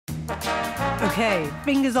OK,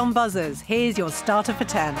 fingers on buzzers. Here's your starter for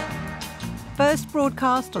 10. First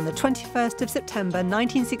broadcast on the 21st of September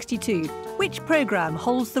 1962, which programme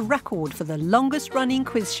holds the record for the longest-running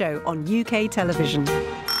quiz show on UK television?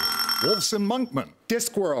 Wolfson Monkman.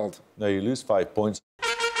 Discworld. No, you lose 5 points.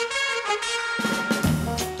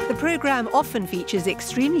 The programme often features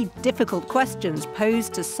extremely difficult questions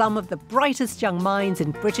posed to some of the brightest young minds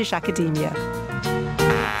in British academia.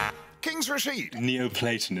 King's Rashid.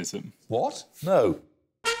 Neoplatonism. What? No.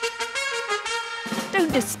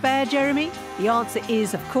 Don't despair, Jeremy. The answer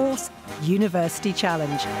is, of course, University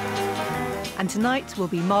Challenge. And tonight will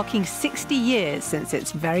be marking 60 years since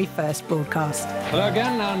its very first broadcast. Hello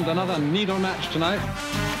again, and another needle match tonight.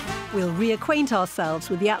 We'll reacquaint ourselves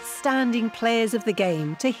with the outstanding players of the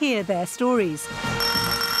game to hear their stories.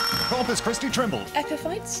 Corpus Christi Trimble.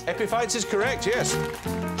 Epiphytes? Epiphytes is correct, yes.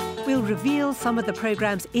 We'll reveal some of the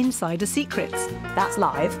programme's insider secrets. That's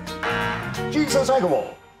live. Jesus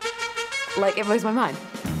Agarwal. Like, it blows my mind.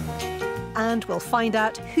 And we'll find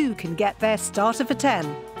out who can get their starter for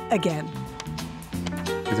 10 again.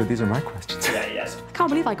 These are my questions. I can't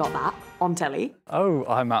believe I got that on telly. Oh,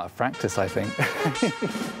 I'm out of practice, I think.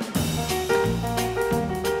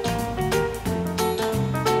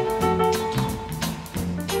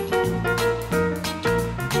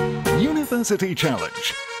 University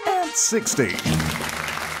Challenge at 60.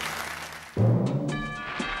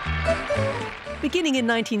 Beginning in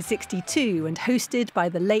 1962 and hosted by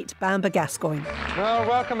the late Bamber Gascoigne. Well,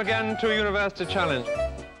 welcome again to University Challenge.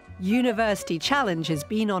 University Challenge has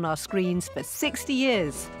been on our screens for 60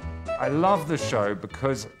 years. I love the show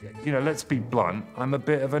because, you know, let's be blunt, I'm a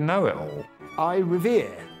bit of a know-it-all. I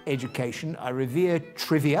revere education, I revere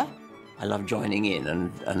trivia. I love joining in,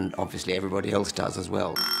 and obviously everybody else does as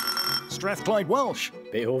well. Strathclyde Welsh.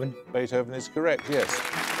 Beethoven. Beethoven is correct, yes.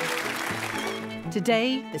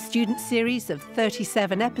 Today, the student series of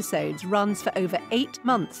 37 episodes runs for over 8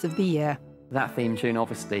 months of the year. That theme tune,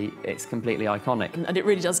 obviously, it's completely iconic. And it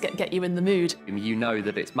really does get you in the mood. You know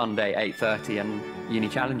that it's Monday, 8:30, and Uni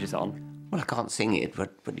Challenge is on. Well, I can't sing it,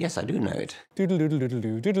 but yes, I do know it.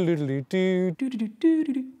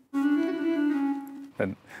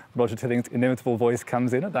 And Roger Tilling's inimitable voice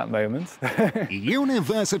comes in at that moment.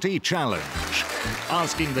 University Challenge.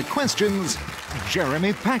 Asking the questions,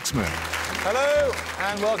 Jeremy Paxman. Hello,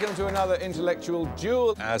 and welcome to another intellectual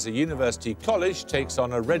duel as a university college takes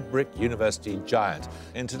on a red brick university giant.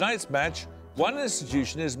 In tonight's match, one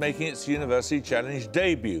institution is making its University Challenge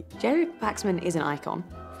debut. Jeremy Paxman is an icon.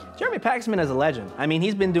 Jeremy Paxman is a legend. I mean,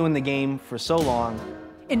 he's been doing the game for so long.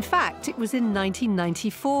 In fact, it was in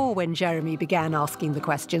 1994 when Jeremy began asking the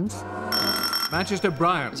questions. Manchester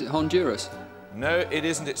Bryant. Is it Honduras? No, it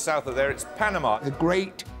isn't. It's south of there. It's Panama. The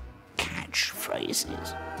great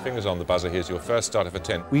catchphrases. Fingers on the buzzer. Here's your first starter for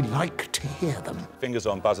 10. We like to hear them. Fingers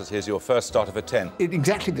on buzzers. Here's your first starter for 10. In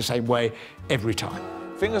exactly the same way every time.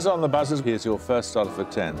 Fingers on the buzzers. Here's your first starter for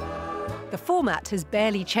 10. The format has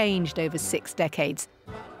barely changed over 6 decades,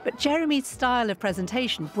 but Jeremy's style of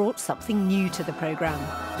presentation brought something new to the programme.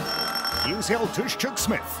 UCL Tushchuk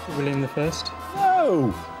Smith. William I?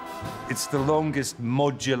 No! It's the longest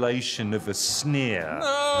modulation of a sneer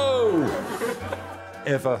No!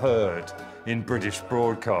 ever heard in British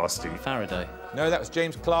broadcasting. Faraday. No, that was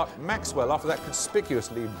James Clerk Maxwell. After that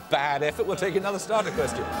conspicuously bad effort, we'll take another starter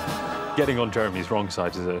question. Getting on Jeremy's wrong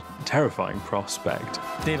side is a terrifying prospect.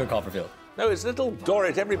 David Copperfield. No, it's Little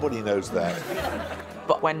Dorrit. Everybody knows that.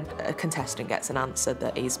 But when a contestant gets an answer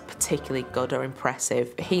that is particularly good or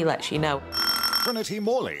impressive, he lets you know. Trinity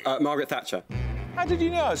Morley. Margaret Thatcher. How did you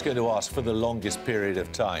know I was going to ask for the longest period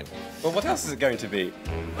of time? Well, what else is it going to be?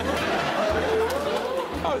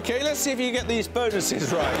 OK, let's see if you get these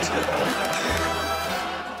bonuses right.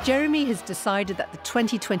 Jeremy has decided that the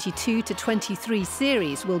 2022 to 23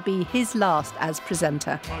 series will be his last as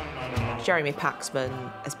presenter. Jeremy Paxman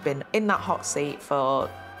has been in that hot seat for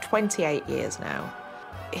 28 years now.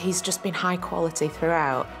 He's just been high quality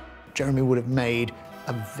throughout. Jeremy would have made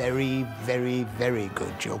a very, very, very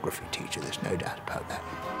good geography teacher, there's no doubt about that.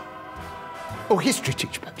 Or history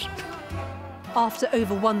teacher, perhaps. After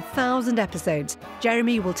over 1,000 episodes,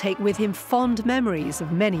 Jeremy will take with him fond memories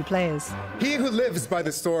of many players. He who lives by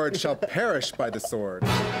the sword shall perish by the sword.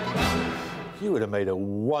 You would have made a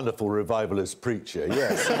wonderful revivalist preacher,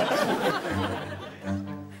 yes.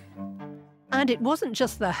 And it wasn't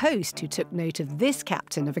just the host who took note of this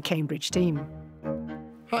captain of a Cambridge team.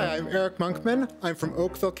 Hi, I'm Eric Monkman. I'm from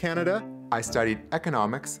Oakville, Canada. I studied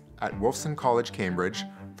economics at Wolfson College, Cambridge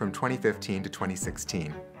from 2015 to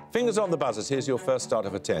 2016. Fingers on the buzzers. Here's your first starter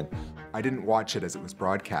for 10. I didn't watch it as it was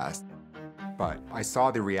broadcast, but I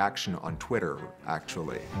saw the reaction on Twitter,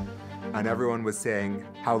 actually. And everyone was saying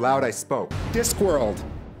how loud I spoke. Discworld.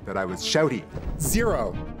 That I was shouty.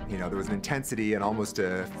 Zero. You know, there was an intensity and almost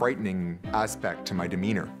a frightening aspect to my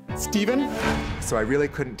demeanor. Steven? So I really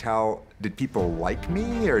couldn't tell, did people like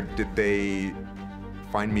me or did they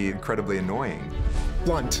find me incredibly annoying?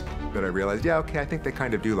 Blunt. But I realized, yeah, okay, I think they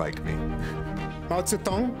kind of do like me. Mao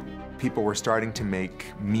Zedong? People were starting to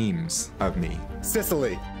make memes of me.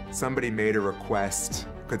 Sicily. Somebody made a request.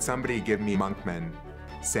 Could somebody give me Monkman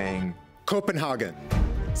saying Copenhagen?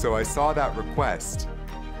 So I saw that request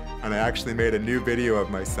and I actually made a new video of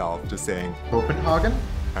myself just saying Copenhagen?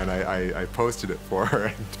 And I posted it for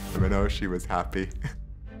her and I know she was happy.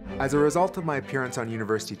 As a result of my appearance on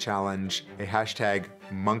University Challenge, a hashtag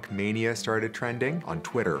Monkmania started trending on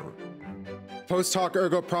Twitter. Post hoc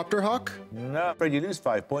ergo propter hoc? No, Fred, you lose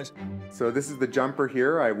 5 points. So this is the jumper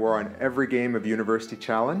here I wore on every game of University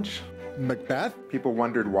Challenge. Macbeth? People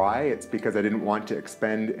wondered why. It's because I didn't want to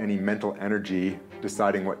expend any mental energy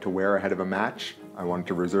deciding what to wear ahead of a match. I wanted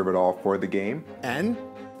to reserve it all for the game. And?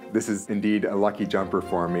 This is indeed a lucky jumper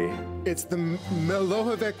for me. It's the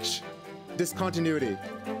Milojevic discontinuity.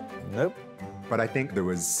 Nope. But I think there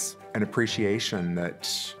was an appreciation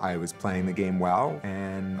that I was playing the game well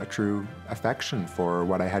and a true affection for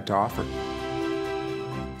what I had to offer.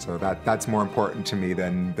 So that's more important to me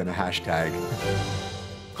than a hashtag.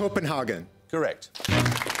 Copenhagen. Correct.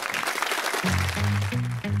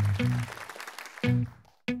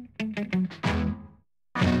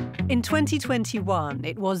 In 2021,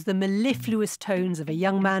 it was the mellifluous tones of a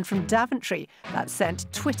young man from Daventry that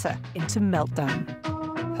sent Twitter into meltdown.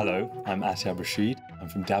 Hello, I'm Atyab Rashid. I'm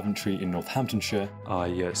from Daventry in Northamptonshire.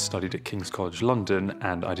 I studied at King's College London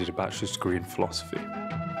and I did a bachelor's degree in philosophy.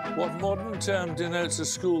 What modern term denotes a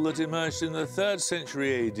school that emerged in the 3rd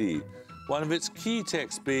century AD? One of its key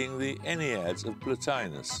texts being the Enneads of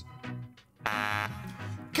Plotinus.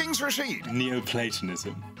 King's Rashid.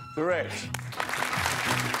 Neoplatonism. Correct.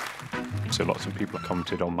 So lots of people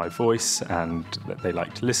commented on my voice and that they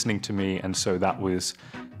liked listening to me, and so that was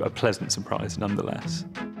a pleasant surprise nonetheless.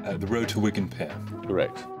 The Road to Wigan Pier.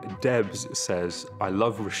 Correct. Debs says, I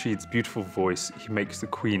love Rashid's beautiful voice. He makes the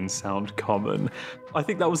Queen sound common. I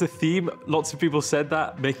think that was a theme. Lots of people said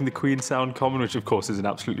that, making the Queen sound common, which of course is an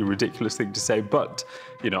absolutely ridiculous thing to say, but,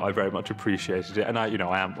 you know, I very much appreciated it. And I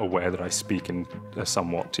am aware that I speak in a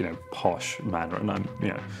somewhat, posh manner, and I'm,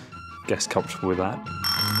 guess comfortable with that.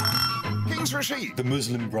 King's Rashid. The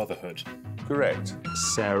Muslim Brotherhood. Correct.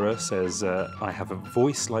 Sarah says, I have a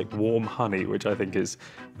voice like warm honey, which I think is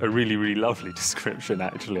a really, really lovely description,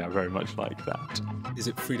 actually. I very much like that. Is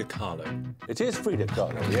it Frida Kahlo? It is Frida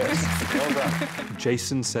Kahlo, yes. Well done.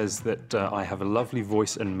 Jason says that I have a lovely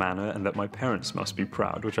voice and manner and that my parents must be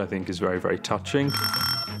proud, which I think is very, very touching.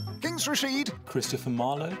 King's Rashid. Christopher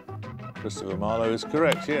Marlowe? Christopher Marlowe is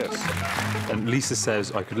correct, yes. And Lisa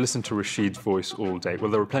says I could listen to Rashid's voice all day.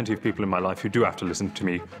 Well, there are plenty of people in my life who do have to listen to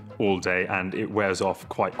me all day, and it wears off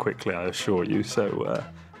quite quickly, I assure you, so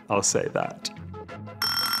I'll say that.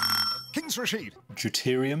 King's Rashid.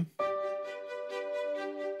 Deuterium.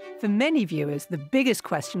 For many viewers, the biggest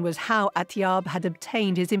question was how Atyab had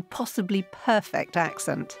obtained his impossibly perfect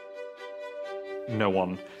accent. No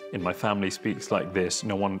one in my family speaks like this.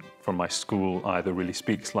 No one from my school either really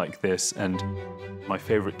speaks like this. And my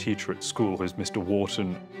favourite teacher at school was Mr.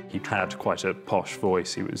 Wharton. He had quite a posh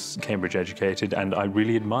voice. He was Cambridge educated, and I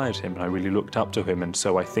really admired him and I really looked up to him. And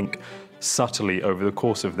so I think subtly over the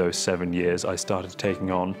course of those 7 years, I started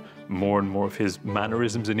taking on more and more of his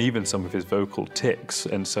mannerisms and even some of his vocal tics.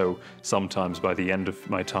 And so sometimes by the end of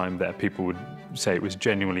my time there, people would say it was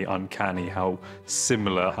genuinely uncanny how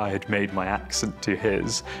similar I had made my accent to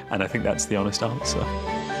his. And I think that's the honest answer.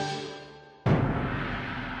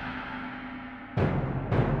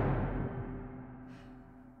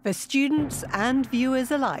 For students and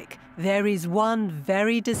viewers alike, there is one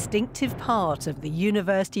very distinctive part of the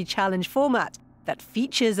University Challenge format that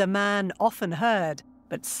features a man often heard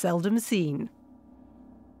but seldom seen.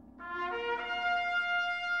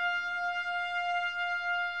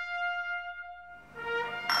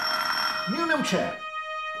 Newnham Chair.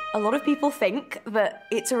 A lot of people think that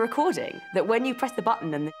it's a recording, that when you press the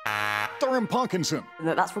button and Durham Parkinson.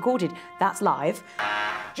 that's recorded, that's live.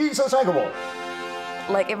 Jesus Agarwal.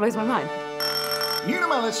 Like, it blows my mind.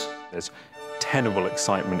 Newnham Ellis. There's tenable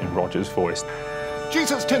excitement in Roger's voice.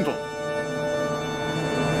 Jesus Tyndall.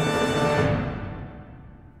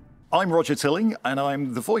 I'm Roger Tilling, and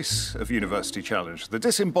I'm the voice of University Challenge, the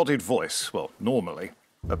disembodied voice, well, normally,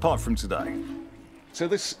 apart from today. So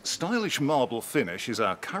this stylish marble finish is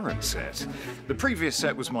our current set. The previous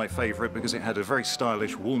set was my favourite because it had a very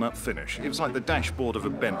stylish walnut finish. It was like the dashboard of a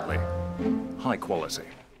Bentley. High quality.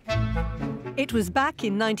 It was back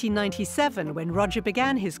in 1997 when Roger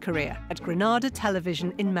began his career at Granada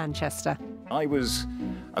Television in Manchester. I was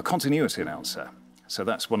a continuity announcer. So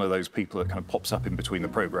that's one of those people that kind of pops up in between the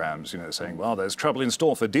programmes, you know, saying, well, there's trouble in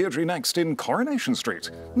store for Deirdre next in Coronation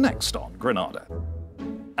Street, next on Granada.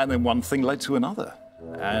 And then one thing led to another.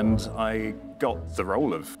 And I got the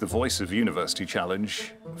role of the voice of University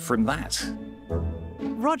Challenge from that.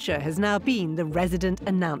 Roger has now been the resident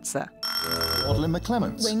announcer. Maudlin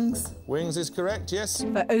McClements. Wings. Wings is correct, yes.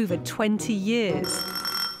 For over 20 years.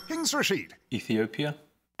 Kings Rashid. Ethiopia.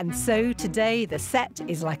 And so today the set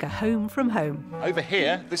is like a home from home. Over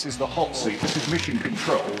here, this is the hot seat. This is Mission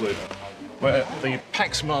Control, where the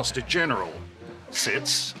Pax Master General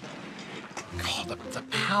sits. God, the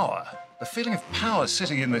power. The feeling of power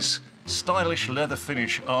sitting in this stylish leather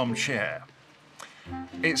finish armchair.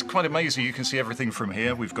 It's quite amazing. You can see everything from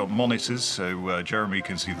here. We've got monitors, so Jeremy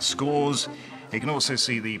can see the scores. He can also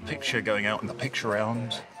see the picture going out in the picture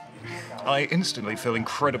round. I instantly feel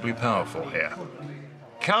incredibly powerful here.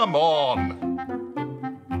 Come on!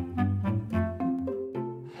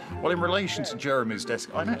 Well, in relation to Jeremy's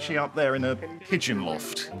desk, I'm actually up there in a pigeon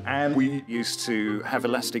loft, and we used to have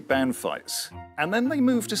elastic band fights. And then they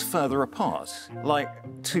moved us further apart, like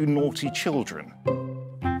two naughty children.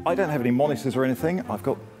 I don't have any monitors or anything. I've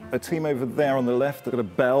got a team over there on the left that's got a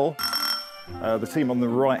bell. The team on the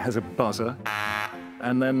right has a buzzer.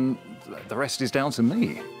 And then the rest is down to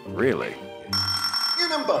me, really.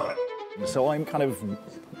 So I'm kind of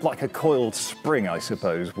like a coiled spring, I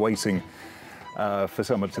suppose, waiting for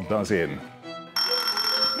someone to buzz in.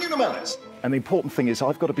 And the important thing is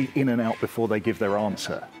I've got to be in and out before they give their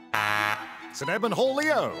answer. St Edmund Hall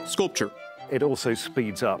Leo. Sculpture. It also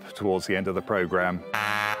speeds up towards the end of the programme.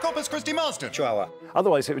 Corpus Christi Master. Chihuahua.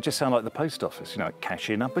 Otherwise, it would just sound like the post office, you know,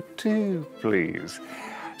 cashier number 2, please.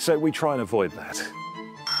 So we try and avoid that.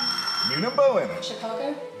 Nina Bowen.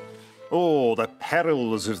 Chicago. Oh, the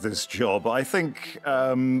perils of this job. I think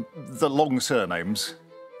the long surnames,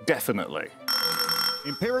 definitely.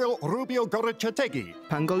 Imperial Rubio Gorechetegui.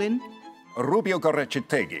 Pangolin. Rubio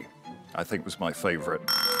Gorechetegui, I think, was my favourite.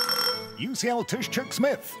 UCL Tushchuk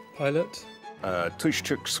Smith. Pilot.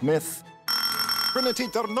 Tushchuk Smith. Trinity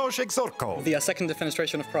Darnoshek Zorko. The Second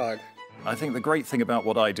Defenestration of Prague. I think the great thing about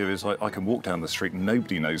what I do is I can walk down the street and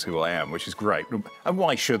nobody knows who I am, which is great. And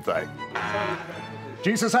why should they?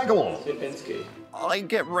 Jesus Agarwal. I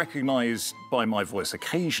get recognised by my voice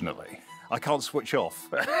occasionally. I can't switch off.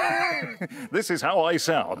 This is how I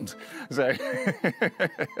sound. So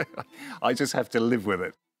I just have to live with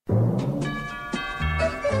it.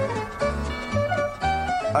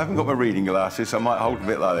 I haven't got my reading glasses, so I might hold a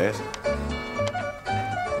bit like this.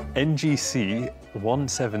 NGC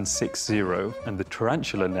 1760 and the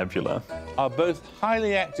Tarantula Nebula are both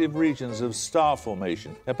highly active regions of star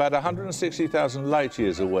formation, about 160,000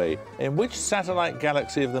 light-years away. In which satellite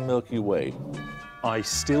galaxy of the Milky Way? I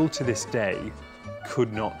still, to this day,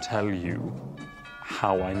 could not tell you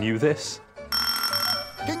how I knew this.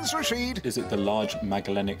 Kings Rashid. Is it the Large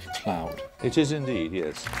Magellanic Cloud? It is indeed,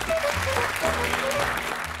 yes.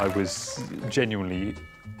 I was genuinely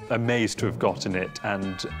amazed to have gotten it,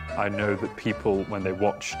 and I know that people, when they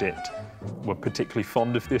watched it, were particularly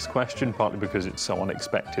fond of this question, partly because it's so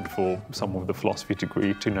unexpected for someone with a philosophy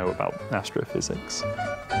degree to know about astrophysics.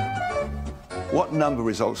 What number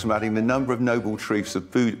results from adding the number of noble truths of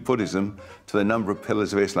Buddhism to the number of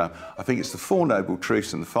pillars of Islam? I think it's the 4 noble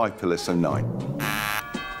truths and the 5 pillars, so 9.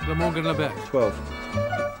 Glamorgan Lebec.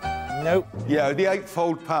 12. Nope. Yeah, the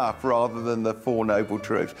 8-fold path rather than the 4 noble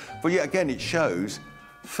truths. But yet again, it shows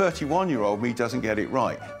 31-year-old me doesn't get it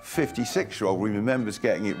right. 56-year-old remembers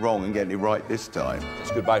getting it wrong and getting it right this time.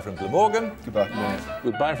 It's goodbye from Glamorgan. Goodbye.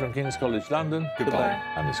 Goodbye from King's College London. Goodbye.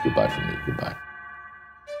 And it's goodbye from me. Goodbye.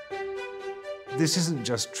 This isn't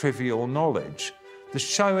just trivial knowledge. The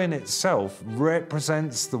show in itself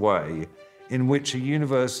represents the way in which a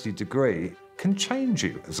university degree can change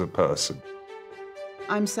you as a person.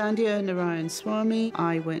 I'm Sandhya Narayan Swami.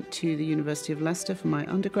 I went to the University of Leicester for my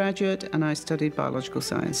undergraduate and I studied biological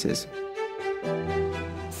sciences.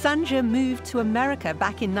 Sandhya moved to America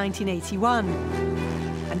back in 1981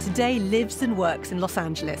 and today lives and works in Los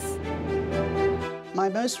Angeles. My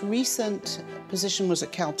most recent position was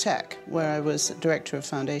at Caltech, where I was Director of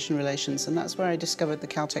Foundation Relations, and that's where I discovered the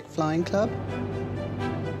Caltech Flying Club.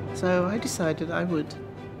 So I decided I would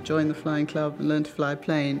join the Flying Club and learn to fly a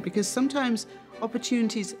plane, because sometimes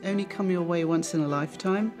opportunities only come your way once in a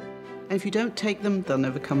lifetime, And if you don't take them, they'll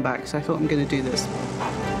never come back. So I thought, I'm going to do this.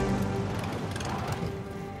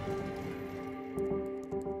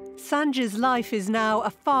 Sanja's life is now a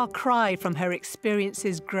far cry from her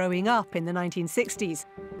experiences growing up in the 1960s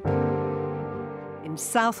in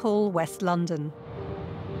Southall, West London.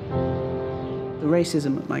 The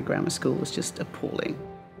racism at my grammar school was just appalling.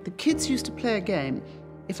 The kids used to play a game.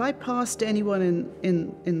 If I passed anyone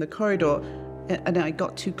in the corridor and I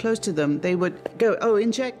got too close to them, they would go, "Oh,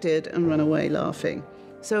 injected," and run away laughing.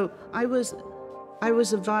 So I was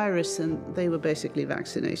a virus and they were basically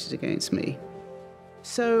vaccinated against me.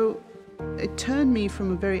 So it turned me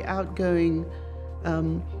from a very outgoing,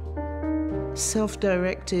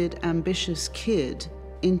 self-directed, ambitious kid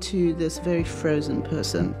into this very frozen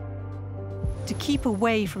person. To keep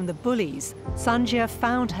away from the bullies, Sanja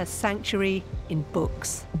found her sanctuary in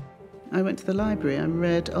books. I went to the library, I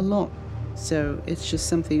read a lot. So it's just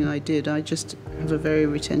something I did. I just have a very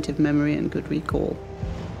retentive memory and good recall.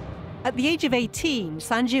 At the age of 18,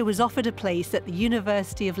 Sanja was offered a place at the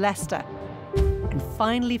University of Leicester and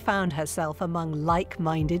finally found herself among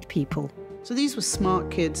like-minded people. So these were smart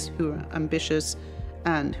kids who were ambitious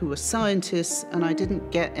and who were scientists, and I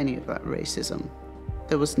didn't get any of that racism.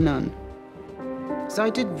 There was none. So I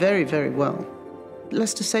did very, very well.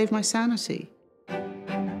 Leicester saved my sanity.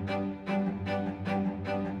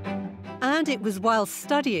 And it was while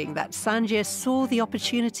studying that Sanja saw the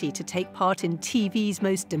opportunity to take part in TV's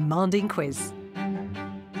most demanding quiz.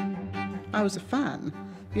 I was a fan.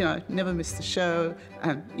 You know, I never missed the show,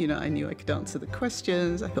 and, you know, I knew I could answer the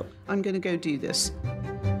questions. I thought, I'm going to go do this.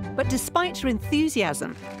 But despite her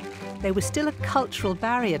enthusiasm, there was still a cultural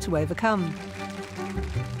barrier to overcome.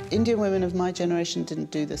 Indian women of my generation didn't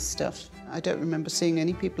do this stuff. I don't remember seeing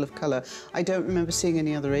any people of colour. I don't remember seeing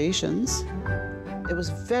any other Asians. It was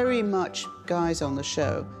very much guys on the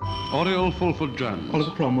show. Oriel Fulford-Jones.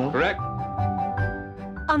 Oliver Cromwell. Correct.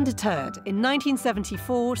 Undeterred, in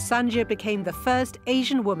 1974, Sanja became the first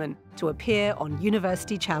Asian woman to appear on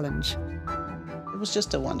University Challenge. It was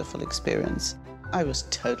just a wonderful experience. I was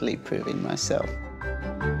totally proving myself.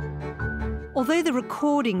 Although the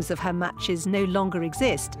recordings of her matches no longer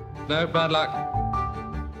exist, No, bad luck.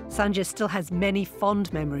 Sanja still has many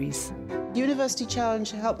fond memories. University Challenge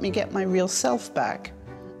helped me get my real self back.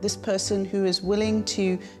 This person who is willing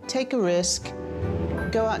to take a risk,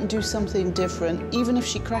 go out and do something different, even if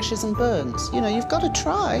she crashes and burns. You know, you've got to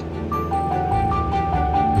try.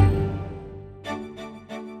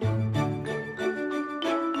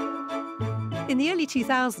 In the early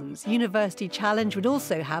 2000s, University Challenge would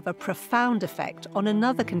also have a profound effect on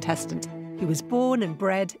another contestant who was born and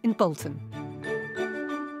bred in Bolton.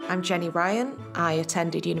 I'm Jenny Ryan. I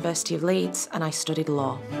attended University of Leeds and I studied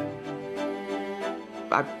law.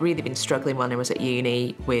 I'd really been struggling when I was at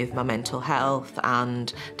uni with my mental health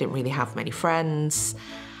and didn't really have many friends.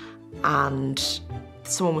 And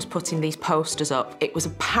someone was putting these posters up. It was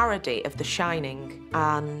a parody of The Shining.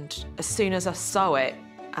 And as soon as I saw it,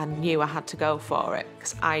 I knew I had to go for it,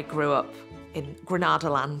 because I grew up in Granada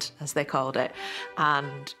Land, as they called it,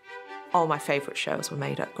 and all my favourite shows were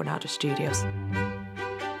made at Granada Studios.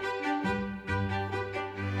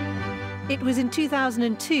 It was in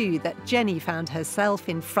 2002 that Jenny found herself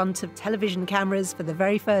in front of television cameras for the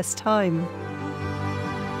very first time.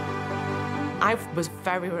 I was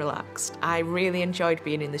very relaxed. I really enjoyed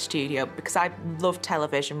being in the studio because I loved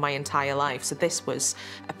television my entire life, so this was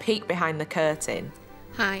a peek behind the curtain.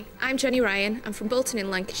 Hi, I'm Jenny Ryan. I'm from Bolton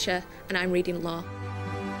in Lancashire and I'm reading law.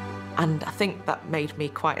 And I think that made me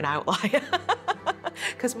quite an outlier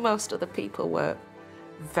because most other people were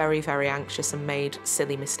very, very anxious and made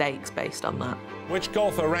silly mistakes based on that. Which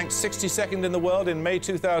golfer ranked 62nd in the world in May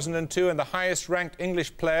 2002 and the highest ranked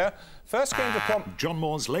English player? First came to John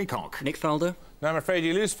Moore's Laycock. Nick Faldo. Now, I'm afraid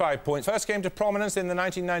you lose 5 points. First came to prominence in the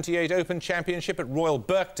 1998 Open Championship at Royal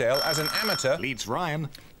Birkdale as an amateur. Leeds Ryan.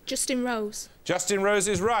 Justin Rose. Justin Rose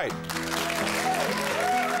is right.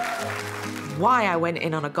 Why I went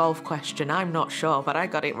in on a golf question, I'm not sure, but I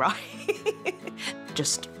got it right.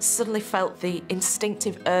 Just suddenly felt the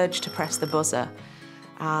instinctive urge to press the buzzer.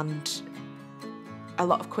 And a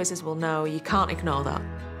lot of quizzes will know you can't ignore that.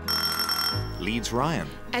 Leeds Ryan.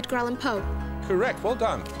 Edgar Allan Poe. Correct, well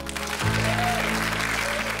done.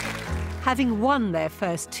 Having won their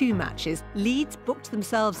first 2 matches, Leeds booked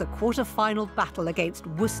themselves a quarter-final battle against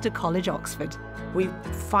Worcester College, Oxford. We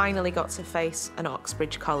finally got to face an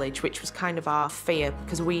Oxbridge College, which was kind of our fear,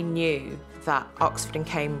 because we knew that Oxford and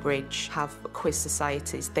Cambridge have quiz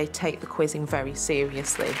societies. They take the quizzing very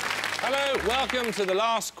seriously. Hello, welcome to the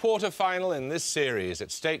last quarter-final in this series.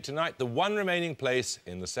 At stake tonight, the one remaining place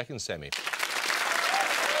in the second semi.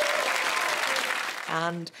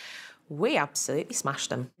 And We absolutely smashed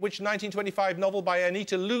them. Which 1925 novel by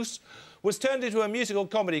Anita Loos was turned into a musical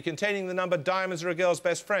comedy containing the number Diamonds Are a Girl's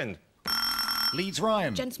Best Friend? Leeds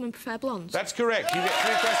Ryan. Gentlemen prefer blondes. That's correct. You get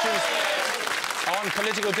 3 questions on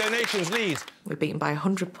political donations. Leeds. We're beaten by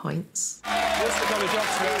 100 points. Worcester College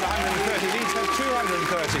Oxford, 130. Leeds have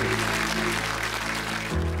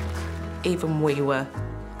 230. Even we were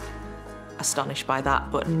astonished by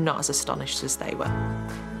that, but not as astonished as they were.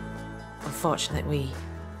 Unfortunately,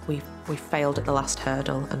 we failed at the last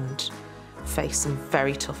hurdle and faced some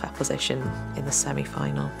very tough opposition in the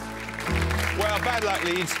semi-final. Well, bad luck,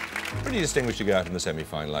 Leeds. Pretty distinguished to go out in the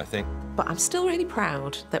semi-final, I think. But I'm still really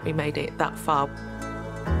proud that we made it that far.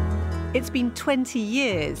 It's been 20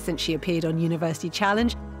 years since she appeared on University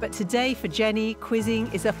Challenge, but today for Jenny,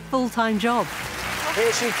 quizzing is a full-time job.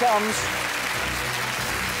 Here she comes.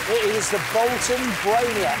 It is the Bolton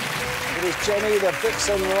Brainiac. It is Jenny the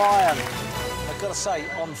Vixen Ryan. I've got to say,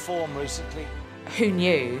 on form recently. Who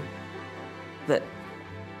knew that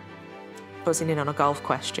buzzing in on a golf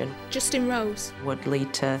question Justin Rose would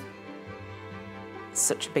lead to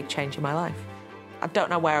such a big change in my life? I don't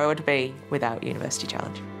know where I would be without University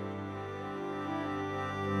Challenge.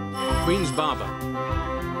 Queen's Barber.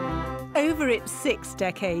 Over its 6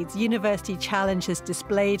 decades, University Challenge has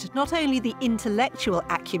displayed not only the intellectual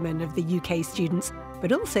acumen of the UK students,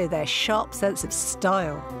 but also their sharp sense of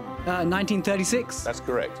style. 1936. That's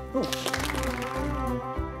correct.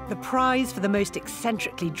 The prize for the most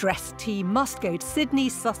eccentrically dressed team must go to Sydney,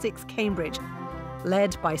 Sussex, Cambridge,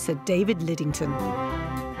 led by Sir David Liddington.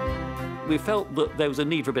 We felt that there was a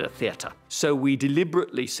need for a bit of theatre, so we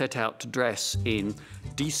deliberately set out to dress in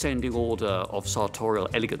descending order of sartorial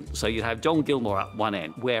elegance. So you have John Gilmore at one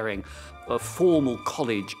end wearing a formal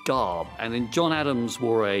college garb, and then John Adams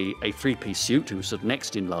wore a 3-piece suit, who was sort of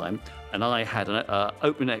next in line, and I had an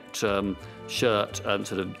open-necked shirt and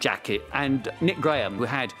sort of jacket, and Nick Graham, who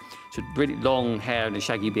had sort of really long hair and a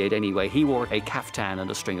shaggy beard anyway, he wore a caftan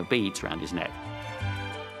and a string of beads around his neck.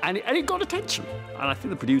 And it got attention. And I think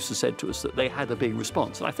the producers said to us that they had a big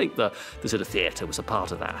response. And I think the sort of theatre was a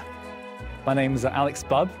part of that. My name's Alex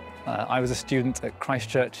Bubb. I was a student at Christ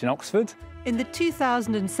Church in Oxford. In the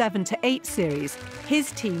 2007-8 series,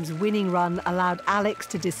 his team's winning run allowed Alex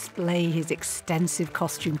to display his extensive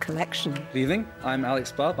costume collection. Good evening, I'm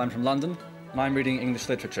Alex Bubb, I'm from London, and I'm reading English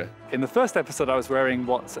literature. In the first episode, I was wearing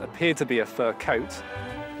what appeared to be a fur coat.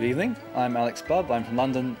 Good evening, I'm Alex Bubb, I'm from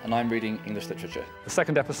London, and I'm reading English literature. The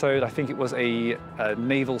second episode, I think it was a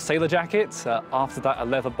naval sailor jacket. After that, a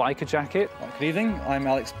leather biker jacket. Good evening, I'm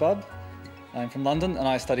Alex Bubb, I'm from London, and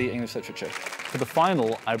I study English literature. For the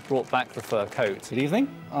final, I brought back the fur coat. Good evening,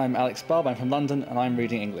 I'm Alex Bubb, I'm from London, and I'm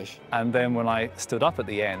reading English. And then when I stood up at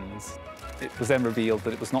the end, it was then revealed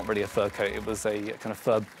that it was not really a fur coat, it was a kind of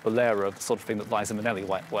fur bolero, the sort of thing that Liza Minnelli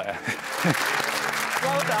might wear.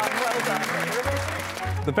 Well done, well done.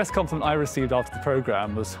 The best compliment I received after the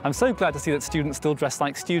programme was, I'm so glad to see that students still dress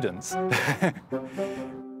like students.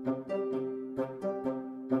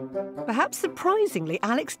 Perhaps surprisingly,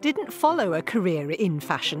 Alex didn't follow a career in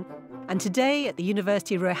fashion. And today, at the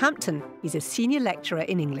University of Roehampton, he's a senior lecturer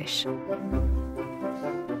in English.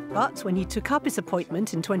 But when he took up his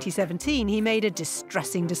appointment in 2017, he made a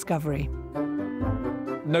distressing discovery.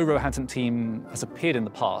 No Roehampton team has appeared in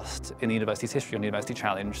the past in the university's history on University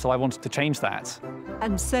Challenge, so I wanted to change that.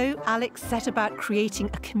 And so Alex set about creating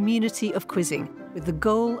a community of quizzing with the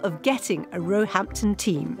goal of getting a Roehampton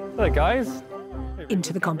team. Hello, guys.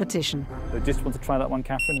 Into the competition. I just want to try that one,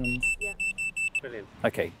 Catherine. Yeah. Brilliant.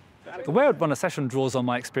 OK. The way I'd run a session draws on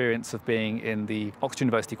my experience of being in the Oxford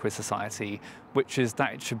University Quiz Society, which is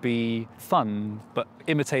that it should be fun, but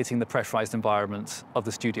imitating the pressurised environment of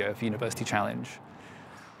the studio of University Challenge.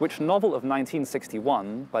 Which novel of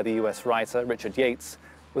 1961 by the US writer Richard Yates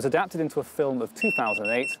was adapted into a film of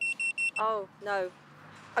 2008. Oh, no.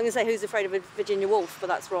 I'm going to say Who's Afraid of Virginia Woolf, but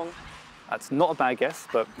that's wrong. That's not a bad guess,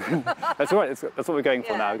 but that's all right. That's what we're going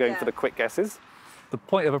for now. We're going for the quick guesses. The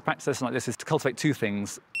point of a practice session like this is to cultivate 2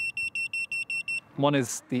 things. One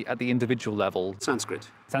is at the individual level. Sanskrit.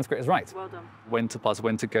 Sanskrit is right. Well done. When to buzz,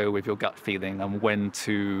 when to go with your gut feeling, and when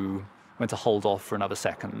to hold off for another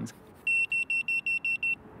second.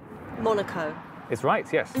 Monaco. It's right,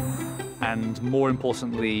 yes. And more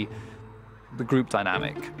importantly, the group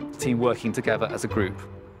dynamic, the team working together as a group.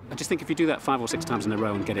 I just think if you do that 5 or 6 times in a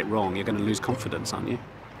row and get it wrong, you're going to lose confidence, aren't you?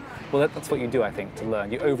 Well, that's what you do, I think, to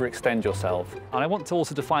learn. You overextend yourself. And I want to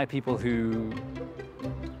also defy people who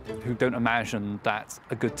who don't imagine that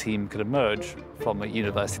a good team could emerge from a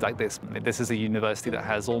university like this. I mean, this is a university that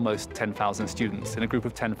has almost 10,000 students. In a group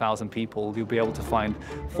of 10,000 people, you'll be able to find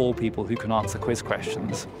 4 people who can answer quiz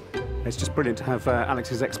questions. It's just brilliant to have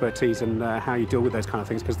Alex's expertise and how you deal with those kind of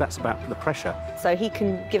things, because that's about the pressure. So he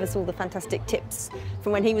can give us all the fantastic tips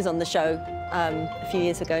from when he was on the show a few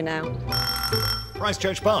years ago now.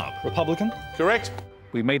 Christchurch Barb. Republican. Correct.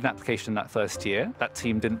 We made an application that first year. That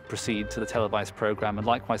team didn't proceed to the televised programme, and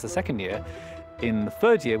likewise the second year. In the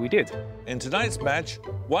third year, we did. In tonight's match,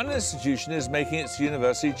 one institution is making its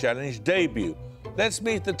University Challenge debut. Let's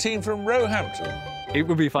meet the team from Roehampton. It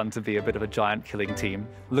would be fun to be a bit of a giant-killing team.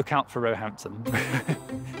 Look out for Roehampton.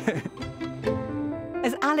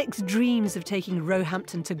 As Alex dreams of taking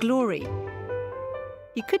Roehampton to glory,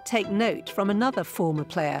 he could take note from another former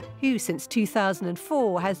player who, since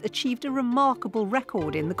 2004, has achieved a remarkable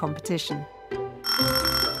record in the competition.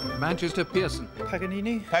 Manchester Pearson.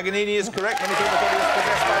 Paganini. Paganini is correct. Many people thought he was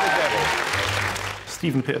possessed by the devil.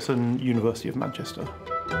 Stephen Pearson, University of Manchester.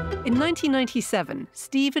 In 1997,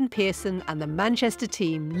 Stephen Pearson and the Manchester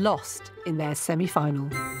team lost in their semi-final.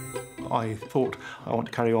 I thought I want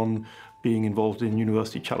to carry on being involved in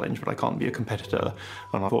University Challenge, but I can't be a competitor.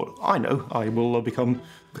 And I thought, I know, I will become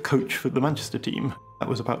the coach for the Manchester team. That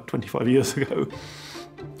was about 25 years ago.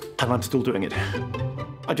 And I'm still doing it.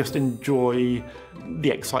 I just enjoy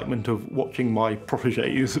the excitement of watching my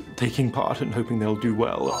protégés taking part and hoping they'll do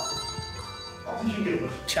well.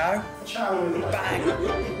 Ciao. Ciao.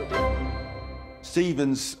 Bang.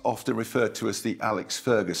 Stephen's often referred to as the Alex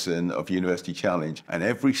Ferguson of University Challenge, and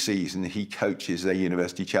every season he coaches their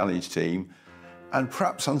University Challenge team. And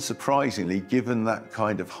perhaps unsurprisingly, given that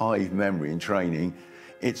kind of hive memory and training,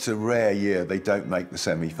 it's a rare year they don't make the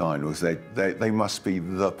semi-finals. They must be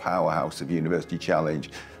the powerhouse of University Challenge,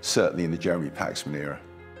 certainly in the Jeremy Paxman era.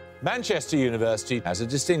 Manchester University has a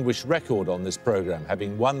distinguished record on this programme,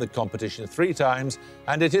 having won the competition 3 times,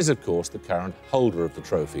 and it is, of course, the current holder of the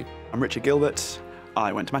trophy. I'm Richard Gilbert.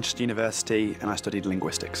 I went to Manchester University and I studied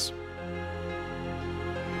linguistics.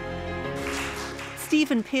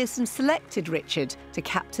 Stephen Pearson selected Richard to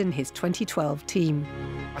captain his 2012 team.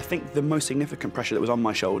 I think the most significant pressure that was on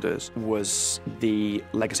my shoulders was the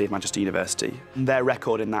legacy of Manchester University. Their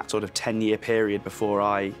record in that sort of 10-year period before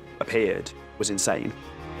I appeared was insane.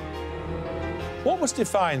 What was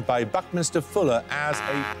defined by Buckminster Fuller as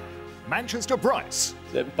a Manchester Bryce.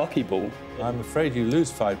 The buckyball. I'm afraid you lose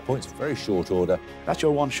 5 points in very short order. That's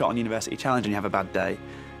your one shot on University Challenge and you have a bad day,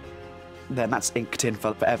 then that's inked in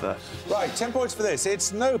for forever. Right, 10 points for this.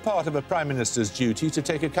 It's no part of a Prime Minister's duty to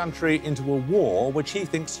take a country into a war which he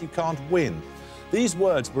thinks he can't win. These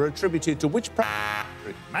words were attributed to which Prime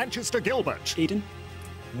Minister? Manchester Gilbert. Eden?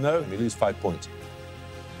 No, you lose 5 points.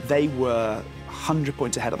 They were 100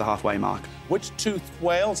 points ahead of the halfway mark. Which toothed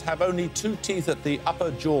whales have only 2 teeth at the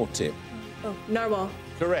upper jaw tip? Oh, narwhal.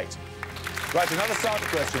 Correct. Right, another starter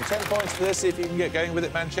question. 10 points for this, see if you can get going with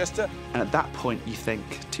it, Manchester. And at that point, you think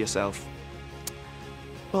to yourself,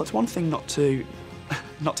 well, it's one thing not to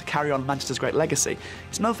carry on Manchester's great legacy.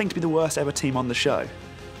 It's another thing to be the worst ever team on the show.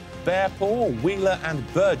 Bearpaw, Wheeler and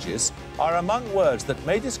Burgess are among words that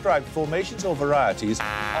may describe formations or varieties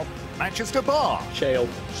of Manchester Bar. Shale.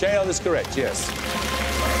 Shale is correct, yes.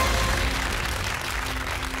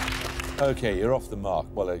 OK, you're off the mark.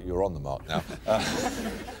 Well, you're on the mark now.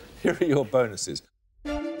 Here are your bonuses.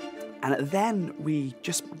 And then we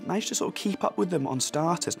just managed to sort of keep up with them on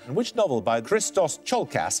starters. And which novel by Christos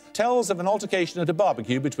Cholkas tells of an altercation at a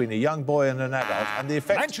barbecue between a young boy and an adult and the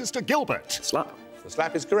effect... Manchester Gilbert. Slap. The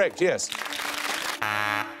slap is correct, yes.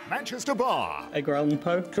 Manchester Bar. Edgar Allan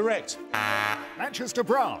Poe. Correct. Manchester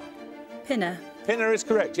Brown. Pinner. Pinner is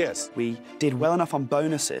correct, yes. We did well enough on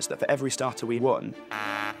bonuses that for every starter we won...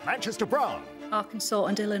 Manchester Brown. Arkansas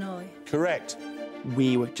and Illinois. Correct.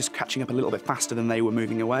 We were just catching up a little bit faster than they were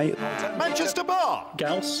moving away. Manchester Bar.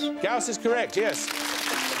 Gauss. Gauss is correct, yes.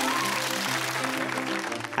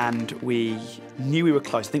 And we knew we were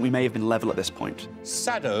close. I think we may have been level at this point.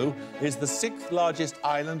 Sado is the 6th largest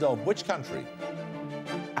island of which country?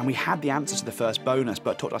 And we had the answer to the first bonus,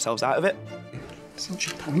 but talked ourselves out of it. It's in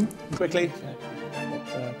Japan. Quickly.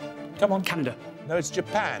 Come on. Canada. No, it's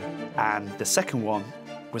Japan. And the second one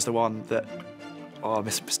was the one that,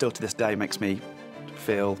 still to this day makes me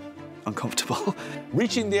feel uncomfortable.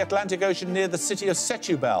 Reaching the Atlantic Ocean near the city of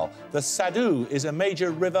Setúbal, the Sado is a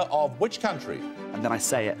major river of which country? And then I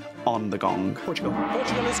say it on the gong. Portugal.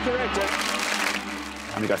 Portugal is correct.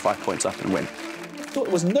 And we go 5 points up and win. I thought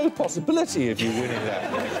there was no possibility of you winning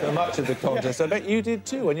that for much of the contest. I bet you did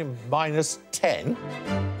too, and you're -10.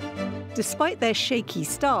 Despite their shaky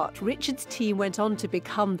start, Richard's team went on to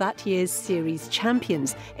become that year's series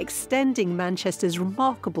champions, extending Manchester's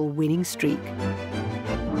remarkable winning streak.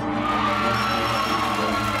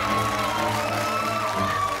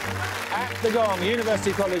 At the gong,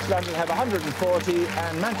 University College London have 140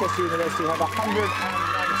 and Manchester University have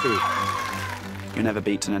 190. You're never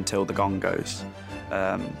beaten until the gong goes,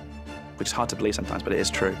 which is hard to believe sometimes, but it is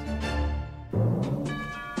true.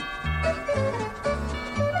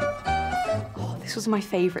 This was my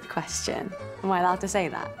favourite question. Am I allowed to say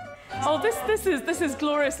that? Oh, this is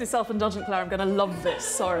gloriously self-indulgent, Claire. I'm going to love this.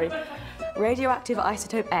 Sorry. Radioactive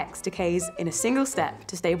isotope X decays in a single step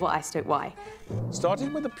to stable isotope Y.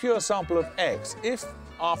 Starting with a pure sample of X, if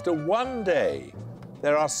after 1 day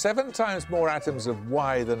there are 7 times more atoms of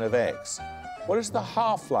Y than of X, what is the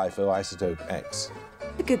half-life of isotope X?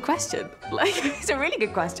 A good question. It's a really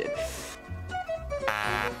good question.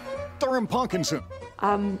 Durham Parkinson.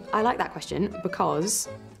 I like that question because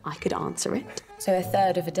I could answer it. So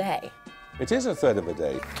 1/3 of a day. It is 1/3 of a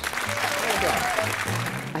day.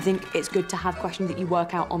 I think it's good to have questions that you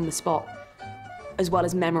work out on the spot, as well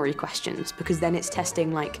as memory questions, because then it's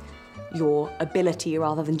testing, like, your ability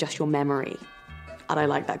rather than just your memory. And I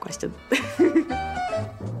like that question.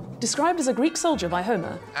 Described as a Greek soldier by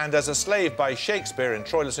Homer. And as a slave by Shakespeare in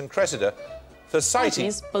Troilus and Cressida,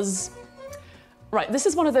 Thersites... Buzz. Right, this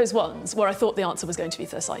is one of those ones where I thought the answer was going to be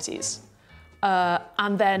Thersites.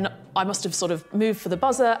 And then I must have sort of moved for the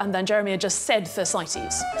buzzer, and then Jeremy had just said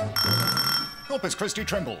Thersites. Corpus Christi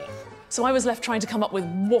Trimble. So I was left trying to come up with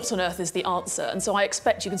what on earth is the answer, and so I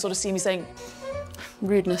expect you can sort of see me saying,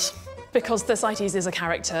 rudeness. Because Thersites is a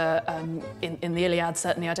character in the Iliad,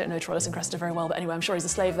 certainly. I don't know Troilus and Cressida very well, but anyway, I'm sure he's a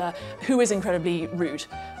slave there, who is incredibly rude.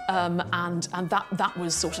 And that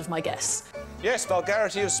was sort of my guess. Yes,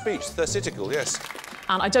 vulgarity of speech, Thersistical, yes.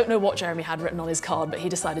 And I don't know what Jeremy had written on his card, but he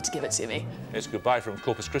decided to give it to me. It's goodbye from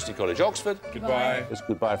Corpus Christi College, Oxford. Goodbye. It's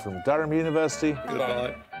goodbye from Durham University.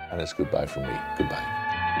 Goodbye. And it's goodbye from me. Goodbye.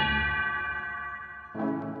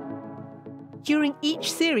 During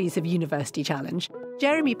each series of University Challenge,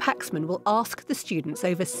 Jeremy Paxman will ask the students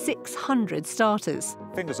over 600 starters.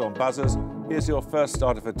 Fingers on buzzers. Here's your first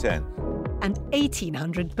starter for 10. And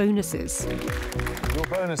 1,800 bonuses. Your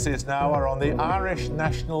bonuses now are on the Irish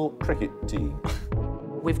national cricket team.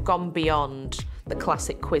 We've gone beyond the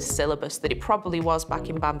classic quiz syllabus that it probably was back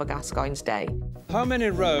in Bamber Gascoigne's day. How many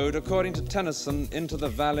rode, according to Tennyson, into the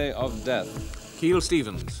Valley of Death? Keele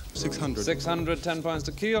Stevens. 600. 600, 10 points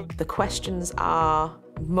to Keele. The questions are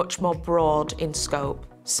much more broad in scope,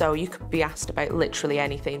 so you could be asked about literally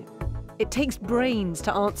anything. It takes brains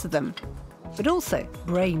to answer them, but also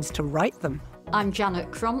brains to write them. I'm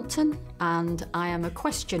Janet Crompton, and I am a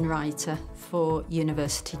question writer for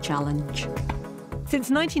University Challenge. Since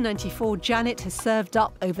 1994, Janet has served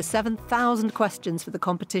up over 7,000 questions for the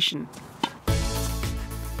competition.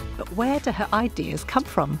 But where do her ideas come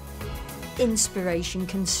from? Inspiration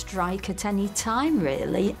can strike at any time,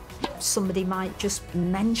 really. Somebody might just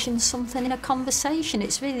mention something in a conversation.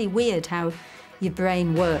 It's really weird how your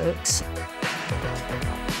brain works.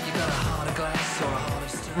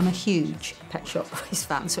 I'm a huge Pet Shop Boys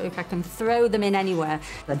fan, so if I can throw them in anywhere,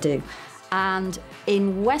 I do. And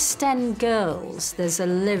in West End Girls, there's a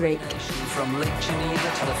lyric. From Lake Geneva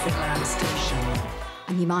to the Finland Station.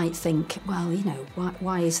 And you might think, well, you know,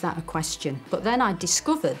 why is that a question? But then I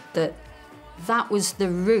discovered that that was the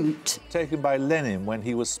route taken by Lenin when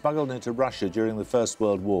he was smuggled into Russia during the First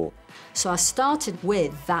World War. So I started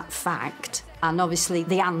with that fact, and obviously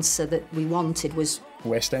the answer that we wanted was...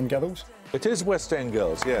 West End Girls? It is West End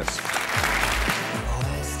Girls, yes.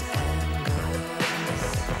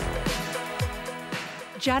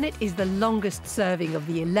 Janet is the longest serving of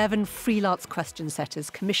the 11 freelance question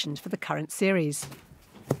setters commissioned for the current series.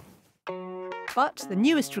 But the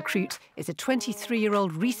newest recruit is a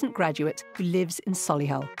 23-year-old recent graduate who lives in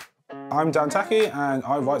Solihull. I'm Dan Taki, and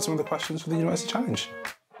I write some of the questions for the University Challenge.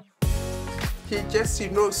 He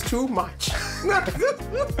knows too much.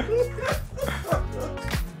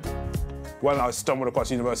 When I stumbled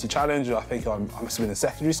across University Challenge, I think I must have been in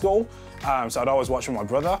secondary school, so I'd always watch with my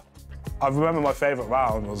brother. I remember my favourite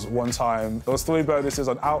round was one time, there was 3 bonuses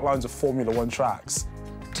on outlines of Formula 1 tracks.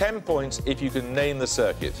 10 points if you can name the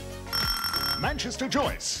circuit. Manchester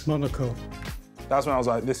Joyce. Monaco. That's when I was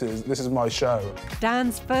like, this is my show.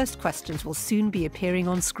 Dan's first questions will soon be appearing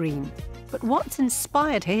on screen. But what's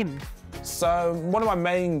inspired him? So one of my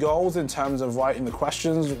main goals in terms of writing the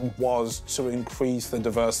questions was to increase the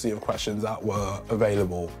diversity of questions that were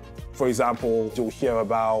available. For example, you'll hear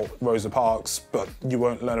about Rosa Parks, but you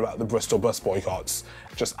won't learn about the Bristol bus boycotts.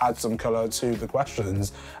 Just add some colour to the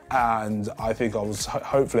questions, and I think I was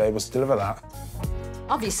hopefully able to deliver that.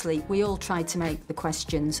 Obviously, we all try to make the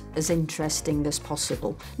questions as interesting as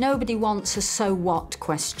possible. Nobody wants a so what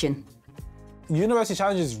question. University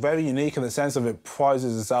Challenge is very unique in the sense of it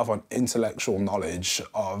prizes itself on intellectual knowledge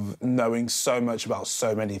of knowing so much about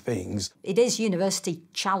so many things. It is University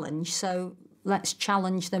Challenge, so let's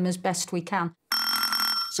challenge them as best we can.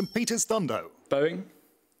 St Peter's Thunder. Boeing?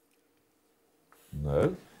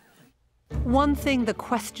 No. One thing the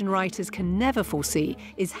question writers can never foresee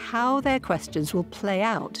is how their questions will play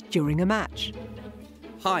out during a match.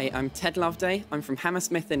 Hi, I'm Ted Loveday. I'm from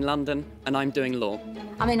Hammersmith in London, and I'm doing law.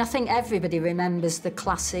 I mean, I think everybody remembers the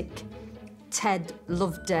classic Ted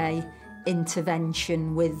Loveday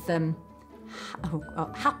intervention with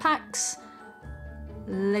Hapax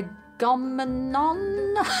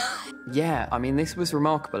Legomenon. Yeah, I mean, this was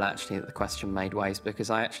remarkable, actually, that the question made waves,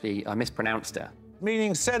 because I mispronounced it.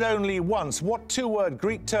 Meaning said only once, what two-word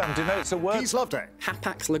Greek term denotes a word? He's Loveday.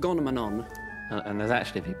 Hapax Legomenon. And there's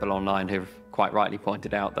actually people online who've quite rightly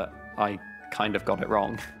pointed out that I kind of got it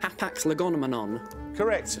wrong. Hapax Legomenon.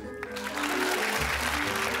 Correct.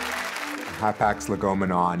 Hapax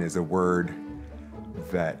Legomenon is a word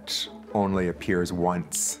that only appears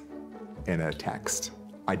once in a text.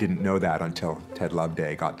 I didn't know that until Ted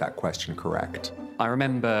Loveday got that question correct. I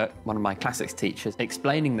remember one of my classics teachers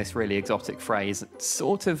explaining this really exotic phrase,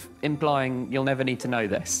 sort of implying you'll never need to know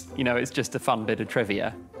this. You know, it's just a fun bit of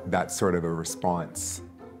trivia. That's sort of a response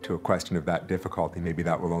to a question of that difficulty. Maybe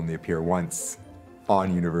that will only appear once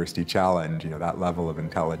on University Challenge, you know, that level of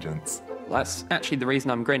intelligence. That's actually the reason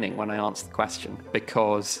I'm grinning when I answer the question,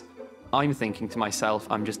 because I'm thinking to myself,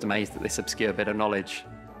 I'm just amazed that this obscure bit of knowledge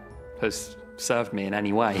has served me in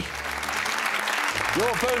any way.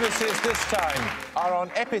 Your bonuses this time are on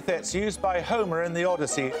epithets used by Homer in the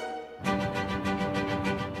Odyssey.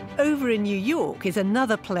 Over in New York is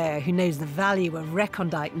another player who knows the value of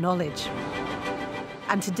recondite knowledge.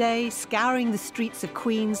 And today, scouring the streets of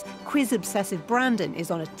Queens, quiz-obsessive Brandon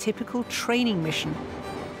is on a typical training mission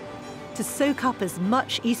to soak up as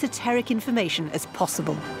much esoteric information as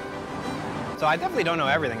possible. So I definitely don't know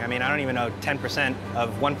everything. I mean, I don't even know 10%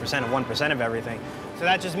 of 1% of 1% of everything. So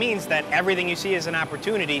that just means that everything you see is an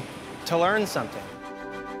opportunity to learn something.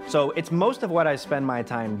 So it's most of what I spend my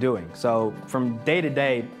time doing. So from day to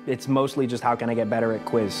day, it's mostly just how can I get better at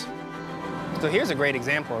quiz. So here's a great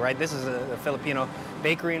example, right? This is a Filipino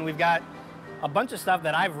bakery, and we've got a bunch of stuff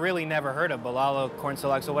that I've really never heard of, Balalo corn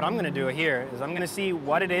salak. So what I'm gonna do here is I'm gonna see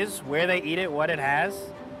what it is, where they eat it, what it has,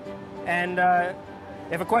 and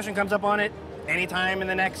if a question comes up on it anytime in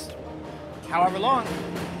the next however long,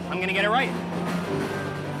 I'm gonna get it right.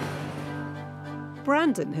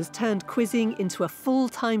 Brandon has turned quizzing into a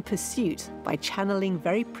full-time pursuit by channeling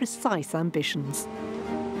very precise ambitions.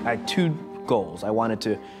 I had two goals. I wanted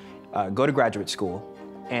to go to graduate school,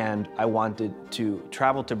 and I wanted to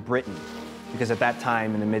travel to Britain, because at that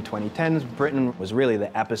time in the mid-2010s, Britain was really the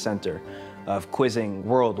epicenter of quizzing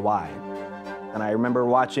worldwide. And I remember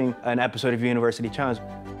watching an episode of University Challenge.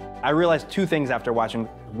 I realized two things after watching.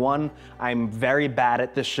 One, I'm very bad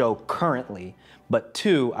at this show currently, but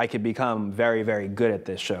two, I could become very, very good at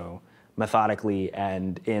this show methodically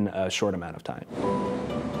and in a short amount of time.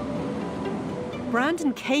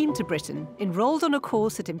 Brandon came to Britain, enrolled on a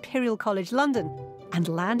course at Imperial College London, and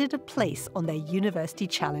landed a place on their University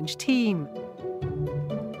Challenge team.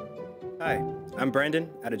 Hi, I'm Brandon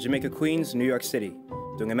out of Jamaica, Queens, New York City,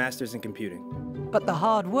 doing a master's in computing. But the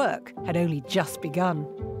hard work had only just begun.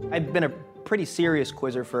 I'd been a pretty serious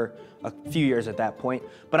quizzer for a few years at that point,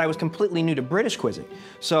 but I was completely new to British quizzing.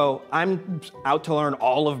 So I'm out to learn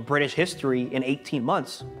all of British history in 18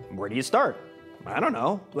 months. Where do you start? I don't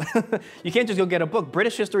know. You can't just go get a book.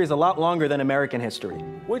 British history is a lot longer than American history.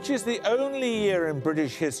 Which is the only year in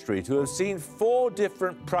British history to have seen 4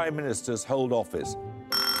 different prime ministers hold office.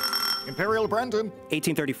 Imperial Brandon.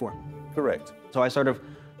 1834. Correct. So I sort of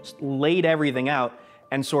laid everything out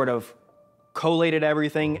and sort of collated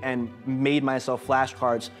everything and made myself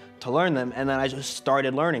flashcards to learn them, and then I just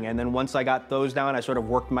started learning. And then once I got those down, I sort of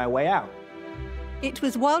worked my way out. It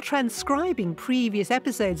was while transcribing previous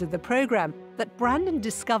episodes of the programme that Brandon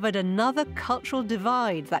discovered another cultural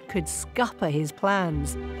divide that could scupper his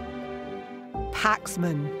plans.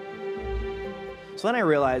 Paxman. So then I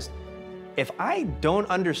realized, if I don't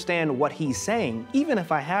understand what he's saying, even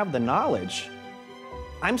if I have the knowledge,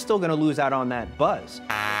 I'm still gonna lose out on that buzz.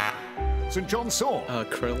 St. John's Saw.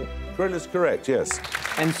 Krill. Krill is correct, yes.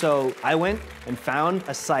 And so I went and found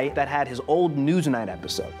a site that had his old Newsnight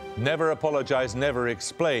episode. Never apologize, never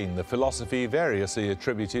explain. The philosophy variously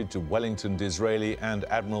attributed to Wellington Disraeli and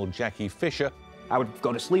Admiral Jackie Fisher. I would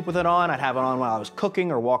go to sleep with it on, I'd have it on while I was cooking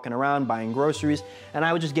or walking around buying groceries, and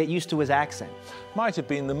I would just get used to his accent. Might have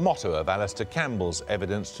been the motto of Alistair Campbell's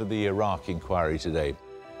evidence to the Iraq inquiry today.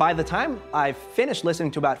 By the time I finished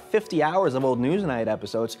listening to about 50 hours of old Newsnight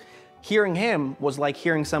episodes, hearing him was like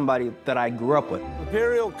hearing somebody that I grew up with.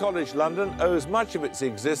 Imperial College London owes much of its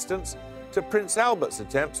existence to Prince Albert's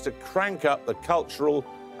attempts to crank up the cultural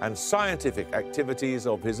and scientific activities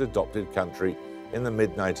of his adopted country in the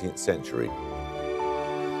mid-19th century.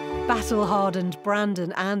 Battle-hardened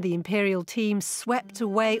Brandon and the Imperial team swept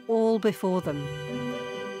away all before them.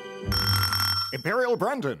 Imperial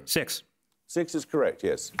Brandon. 6. 6 is correct,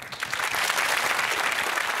 yes.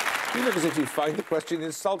 You look as if you find the question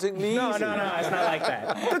insultingly No, easy. no, it's not like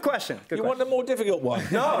that. Good question. Good You question. want a more difficult one?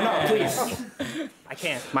 No, please. I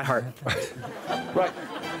can't. My heart. Right.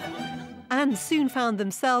 And soon found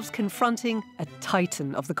themselves confronting a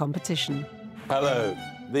titan of the competition. Hello.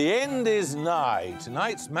 The end is nigh.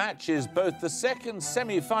 Tonight's match is both the second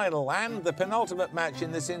semi-final and the penultimate match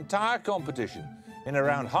in this entire competition. In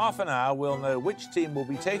around half an hour, we'll know which team will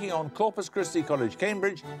be taking on Corpus Christi College,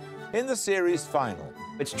 Cambridge in the series final.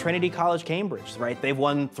 It's Trinity College, Cambridge, right? They've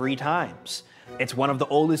won 3 times. It's one of the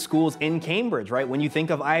oldest schools in Cambridge, right? When you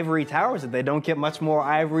think of ivory towers, they don't get much more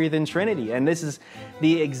ivory than Trinity. And this is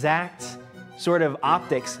the exact sort of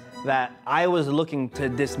optics that I was looking to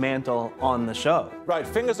dismantle on the show. Right,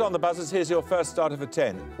 fingers on the buzzers. Here's your first starter for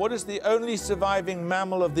 10. What is the only surviving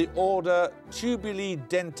mammal of the order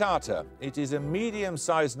Tubulidentata? It is a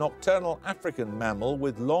medium-sized nocturnal African mammal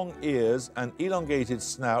with long ears, an elongated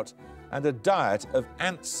snout, and a diet of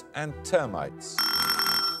ants and termites.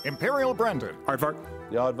 Imperial Brandon. Aardvark.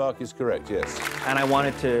 The aardvark is correct, yes. And I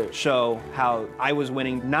wanted to show how I was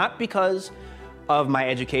winning, not because of my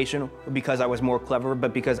education, or because I was more clever,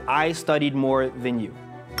 but because I studied more than you.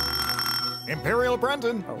 Imperial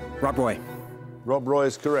Brandon. Rob Roy. Rob Roy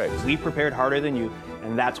is correct. We prepared harder than you,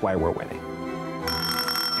 and that's why we're winning.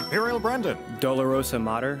 Imperial Brandon. Dolorosa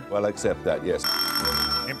Mater. Well, accept that, yes.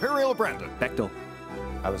 Imperial Brandon. Bechtel.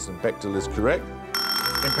 Alison Bechtel is correct.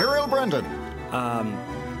 Imperial Brandon.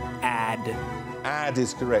 Ad. Ad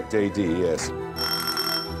is correct, AD, yes.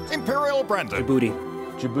 Imperial Brandon. Djibouti.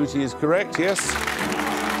 Djibouti is correct, yes.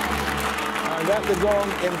 And at the gong,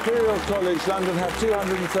 Imperial College London have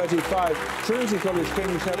 235, Trinity College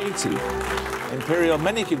Cambridge have 80. Imperial,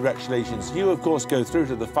 many congratulations. You, of course, go through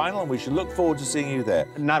to the final, and we should look forward to seeing you there.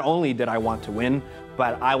 Not only did I want to win,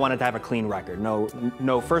 but I wanted to have a clean record.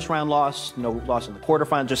 No first round loss, no loss in the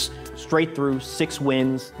quarterfinal, just straight through, 6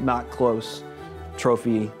 wins, not close,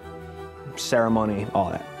 trophy, ceremony,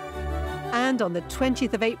 all that. And on the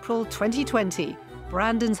 20th of April 2020,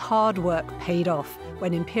 Brandon's hard work paid off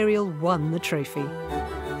when Imperial won the trophy.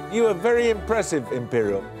 You are very impressive,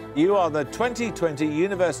 Imperial. You are the 2020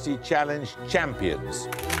 University Challenge champions.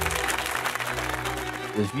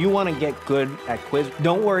 If you want to get good at quiz,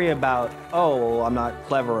 don't worry about, oh, I'm not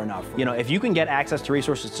clever enough. You know, if you can get access to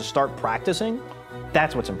resources to start practicing,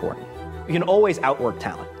 that's what's important. You can always outwork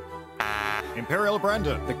talent. Imperial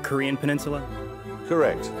Brandon. The Korean Peninsula.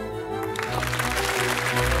 Correct.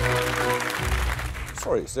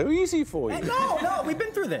 Sorry, it's so easy for you. No, we've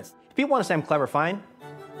been through this. If people want to say I'm clever, fine.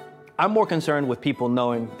 I'm more concerned with people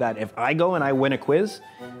knowing that if I go and I win a quiz,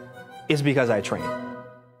 it's because I train.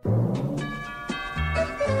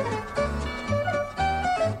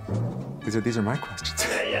 These are my questions.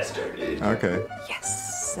 Yes, sir. Okay.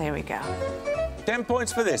 Yes, there we go. 10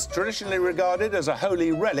 points for this, traditionally regarded as a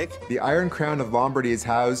holy relic. The Iron Crown of Lombardy is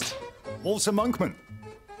housed. Walter Monkman.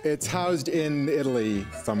 It's housed in Italy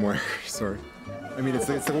somewhere. Sorry. I mean, it's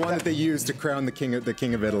the one that they use to crown the king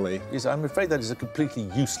of Italy. Yes, I'm afraid that is a completely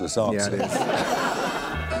useless answer. Yeah, it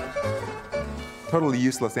is. Totally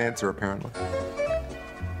useless answer, apparently.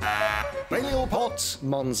 Balliol Pots.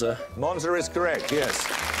 Monza. Monza is correct, yes.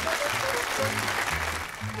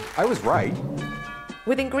 I was right.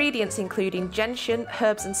 With ingredients including gentian,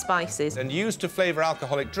 herbs and spices. And used to flavour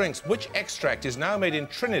alcoholic drinks, which extract is now made in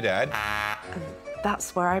Trinidad? And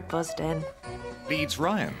that's where I buzzed in. Leeds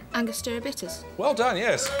Ryan. Angostura bitters. Well done,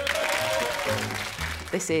 yes.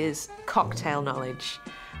 This is cocktail knowledge,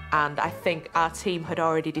 and I think our team had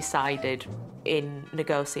already decided in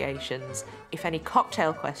negotiations, if any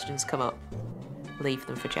cocktail questions come up, leave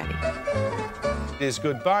them for Jenny. It is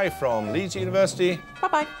goodbye from Leeds University.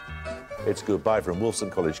 Bye-bye. It's goodbye from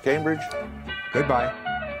Wolfson College, Cambridge. Goodbye.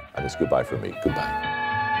 And it's goodbye from me. Goodbye.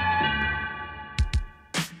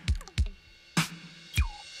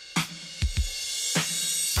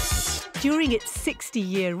 During its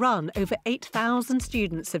 60-year run, over 8,000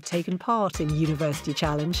 students have taken part in University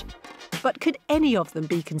Challenge. But could any of them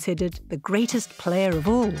be considered the greatest player of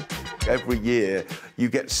all? Every year, you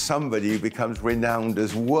get somebody who becomes renowned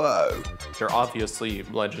as Woe. There are obviously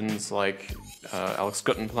legends like Alex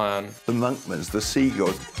Guttenplan. The Monkmans, the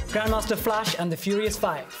Seagulls. Grandmaster Flash and the Furious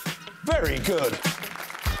Five. Very good.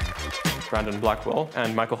 Brandon Blackwell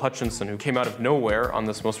and Michael Hutchinson, who came out of nowhere on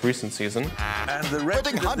this most recent season. And the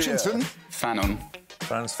Reading Hutchinson. Fanon.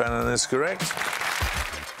 Frans Fanon is correct.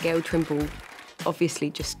 Gail Trimble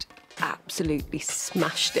obviously just absolutely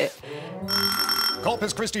smashed it.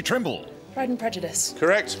 Corpus Christi Trimble. Pride and Prejudice.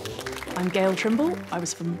 Correct. I'm Gail Trimble. I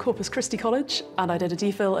was from Corpus Christi College and I did a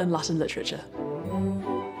DPhil in Latin literature.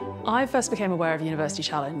 I first became aware of University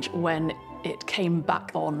Challenge when it came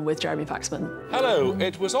back on with Jeremy Paxman. Hello,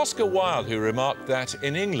 it was Oscar Wilde who remarked that,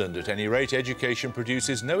 in England at any rate, education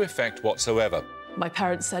produces no effect whatsoever. My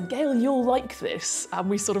parents said, Gail, you'll like this, and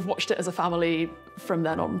we sort of watched it as a family from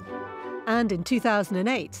then on. And in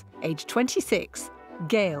 2008, aged 26,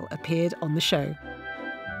 Gail appeared on the show.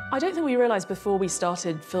 I don't think we realised before we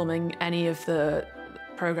started filming any of the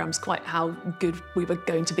programmes quite how good we were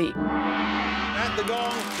going to be. At the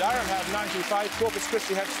gong, Durham had 95, Corpus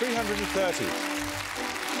Christi had 330.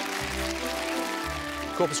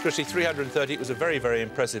 Corpus Christi 330, it was a very, very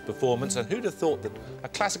impressive performance, and who'd have thought that a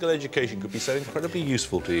classical education could be so incredibly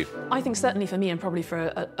useful to you? I think certainly for me, and probably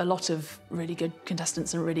for a lot of really good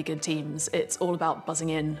contestants and really good teams, it's all about buzzing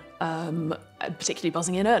in, particularly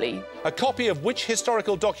buzzing in early. A copy of which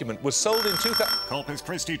historical document was sold in 2000? Corpus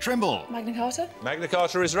Christi Trimble. Magna Carta? Magna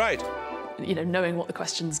Carta is right. You know, knowing what the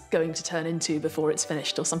question's going to turn into before it's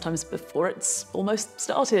finished, or sometimes before it's almost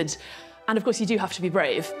started. And of course, you do have to be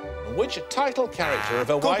brave. Which title character of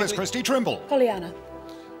a Corpus Christi Trimble. Pollyanna.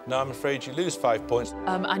 No, I'm afraid you lose 5 points.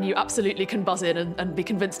 And you absolutely can buzz in and be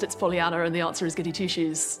convinced it's Pollyanna and the answer is Goody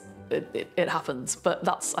Two-Shoes. It happens, but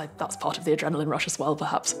that's part of the adrenaline rush as well,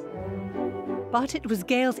 perhaps. But it was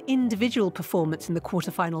Gail's individual performance in the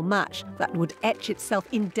quarter-final match that would etch itself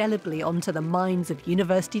indelibly onto the minds of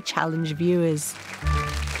University Challenge viewers.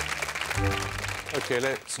 OK,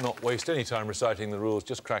 let's not waste any time reciting the rules,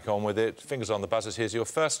 just crack on with it. Fingers on the buzzers, here's your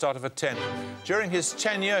first start of a 10. During his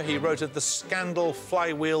tenure, he wrote of the scandal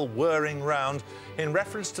flywheel whirring round in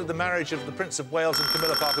reference to the marriage of the Prince of Wales and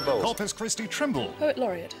Camilla Parker Bowles. Corpus Christi Trimble. Poet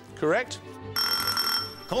Laureate. Correct.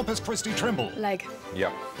 Corpus Christi Trimble. Leg.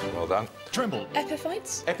 Yep, well done. Trimble.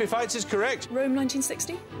 Epiphytes. Epiphytes is correct. Rome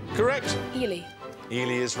 1960. Correct. Ely.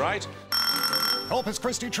 Ely is right. Corpus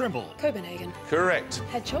Christi Trimble. Copenhagen. Correct.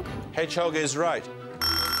 Hedgehog. Hedgehog is right.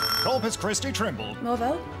 Corpus Christi Trimble.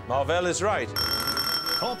 Marvell. Marvell is right.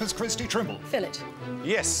 Corpus Christi Trimble. Fillet.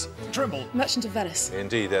 Yes. Trimble. Merchant of Venice.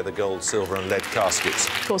 Indeed, they're the gold, silver and lead caskets.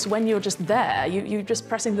 Of course, when you're just there, you're just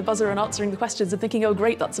pressing the buzzer and answering the questions and thinking, oh,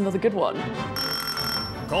 great, that's another good one.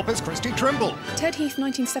 Corpus Christi Trimble. Ted Heath,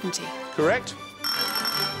 1970. Correct.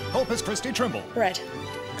 Corpus Christi Trimble. Bread.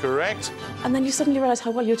 Correct. And then you suddenly realise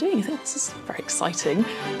how well you're doing. You think, this is very exciting.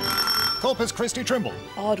 Corpus Christi Trimble.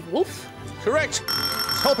 Aardwolf. Correct.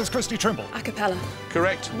 Corpus Christi Trimble. A cappella.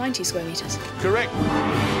 Correct. 90 square metres. Correct.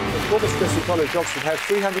 Corpus Christi College, Oxford had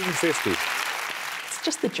 350. It's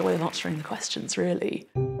just the joy of answering the questions, really.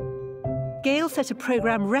 Gail set a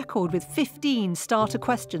programme record with 15 starter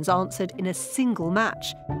questions answered in a single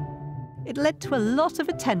match. It led to a lot of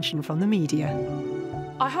attention from the media.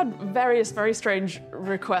 I had various very strange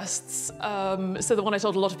requests. So the one I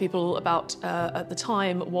told a lot of people about at the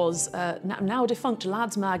time was now defunct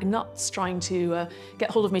Lads Mag Nuts trying to get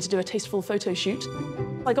hold of me to do a tasteful photo shoot.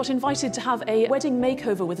 I got invited to have a wedding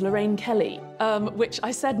makeover with Lorraine Kelly, which I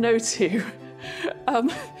said no to.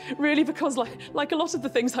 Really because like a lot of the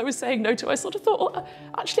things I was saying no to, I sort of thought, well,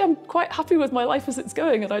 actually I'm quite happy with my life as it's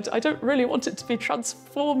going and I don't really want it to be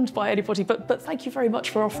transformed by anybody, but thank you very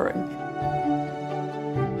much for offering.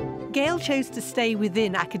 Gail chose to stay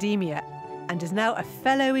within academia and is now a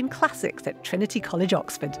fellow in classics at Trinity College,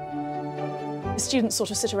 Oxford. Students sort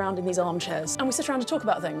of sit around in these armchairs and we sit around to talk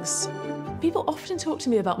about things. People often talk to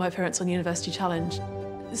me about my appearance on University Challenge.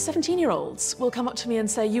 17-year-olds will come up to me and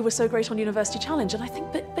say, you were so great on University Challenge, and I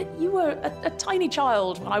think, but you were a tiny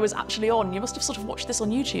child when I was actually on. You must have sort of watched this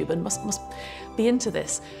on YouTube and must be into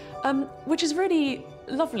this, which is really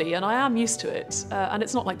lovely, and I am used to it. And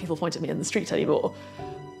it's not like people point at me in the street anymore.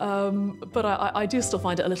 But I do still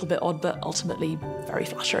find it a little bit odd, but ultimately very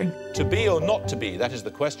flattering. To be or not to be, that is the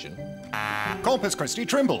question. Corpus Christi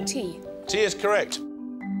Trimble. T. T is correct.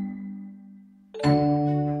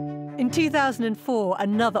 In 2004,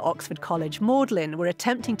 another Oxford college, Magdalen, were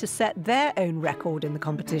attempting to set their own record in the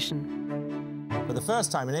competition. For the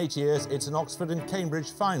first time in 8 years, it's an Oxford and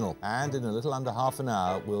Cambridge final, and in a little under half an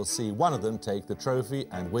hour, we'll see one of them take the trophy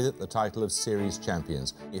and with it the title of series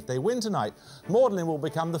champions. If they win tonight, Magdalen will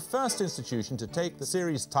become the first institution to take the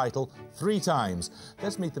series title 3 times.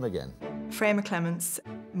 Let's meet them again. Freya McClements,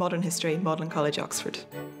 Modern History, Magdalen College, Oxford.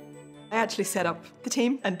 I actually set up the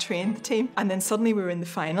team and trained the team, and then suddenly we were in the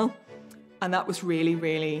final, and that was really,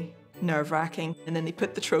 really nerve-wracking. And then they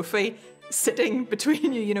put the trophy sitting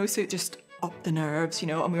between you, you know, so it just up the nerves, you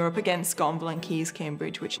know, and we were up against Gonville and Keys,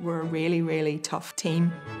 Cambridge, which were a really, really tough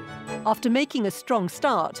team. After making a strong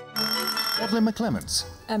start, Magdalen McClements.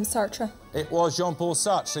 Sartre. It was Jean-Paul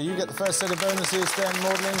Sartre, so you get the first set of bonuses then,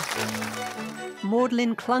 Magdalen.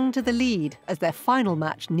 Magdalen clung to the lead as their final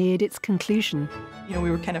match neared its conclusion. You know, we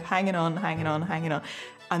were kind of hanging on,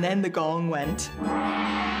 and then the gong went. So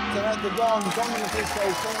at the gong in this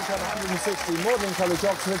case, Cambridge have 160, Magdalen College,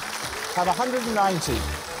 Oxford have 190.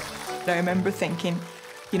 I remember thinking,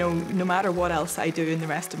 you know, no matter what else I do in the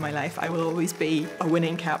rest of my life, I will always be a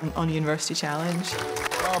winning captain on University Challenge.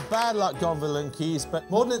 Well, bad luck, Gonville and Keys, but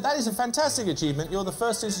Magdalen, that is a fantastic achievement. You're the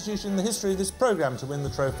first institution in the history of this programme to win the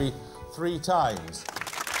trophy 3 times.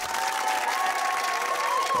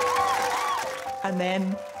 And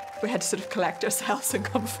then we had to sort of collect ourselves and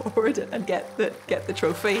come forward and get the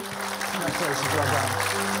trophy. Congratulations, well done.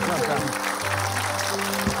 Well done.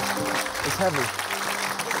 It's heavy.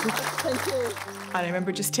 Thank you. And I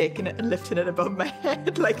remember just taking it and lifting it above my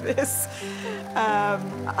head like this,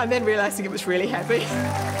 and then realising it was really heavy.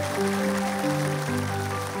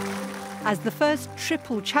 As the first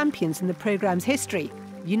triple champions in the programme's history,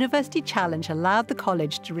 University Challenge allowed the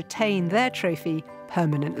college to retain their trophy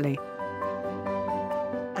permanently.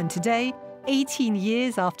 And today, 18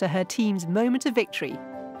 years after her team's moment of victory,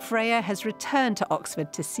 Freya has returned to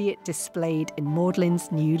Oxford to see it displayed in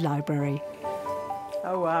Magdalen's new library.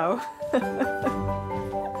 Oh, wow.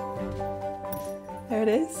 There it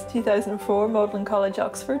is, 2004, Magdalen College,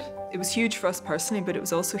 Oxford. It was huge for us personally, but it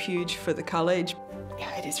was also huge for the college.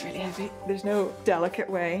 Yeah, it is really heavy. There's no delicate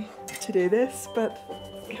way to do this, but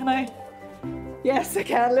can I? Yes, I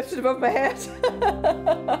can lift it above my head.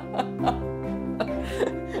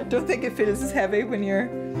 Don't think it feels as heavy when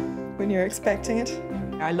you're expecting it.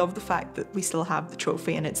 I love the fact that we still have the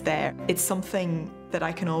trophy and it's there. It's something that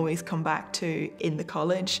I can always come back to in the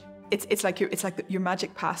college. It's like your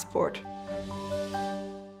magic passport.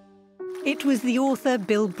 It was the author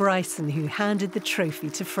Bill Bryson who handed the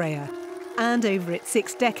trophy to Freya. And over its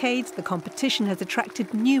 6 decades, the competition has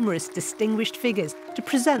attracted numerous distinguished figures to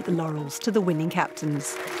present the laurels to the winning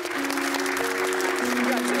captains.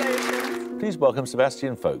 Congratulations. Please welcome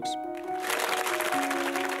Sebastian Folkes.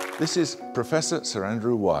 This is Professor Sir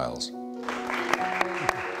Andrew Wiles.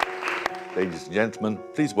 Ladies and gentlemen,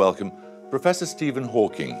 please welcome Professor Stephen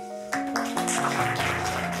Hawking.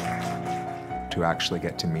 To actually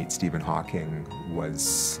get to meet Stephen Hawking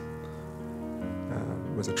was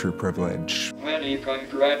a true privilege. Many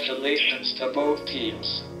congratulations to both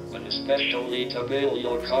teams, and especially to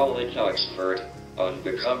Balliol College, Oxford, on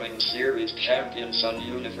becoming series champions on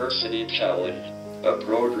University Challenge, a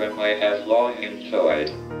program I have long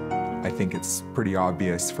enjoyed. I think it's pretty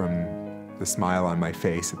obvious from the smile on my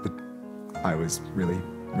face that I was really,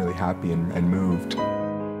 really happy and moved.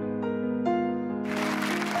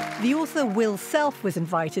 The author Will Self was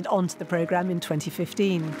invited onto the programme in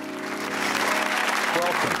 2015.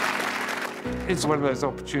 Welcome. It's one of those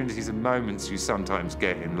opportunities and moments you sometimes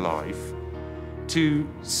get in life to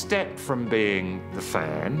step from being the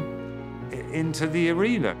fan into the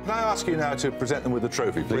arena. Can I ask you now to present them with the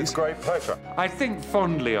trophy, please? With great pleasure. I think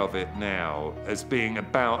fondly of it now as being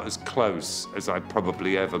about as close as I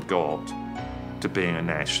probably ever got to being a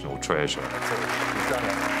national treasure. That's it. You've done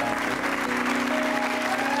it.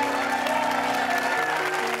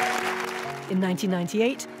 In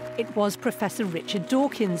 1998, it was Professor Richard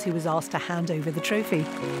Dawkins who was asked to hand over the trophy.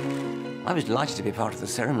 I was delighted to be part of the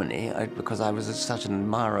ceremony because I was such an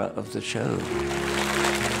admirer of the show.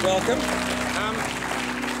 Welcome.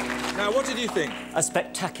 Now, what did you think? A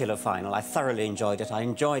spectacular final. I thoroughly enjoyed it. I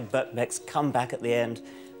enjoyed Birkbeck's comeback at the end,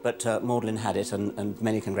 but Magdalen had it, and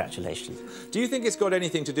many congratulations. Do you think it's got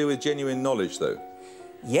anything to do with genuine knowledge, though?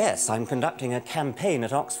 Yes, I'm conducting a campaign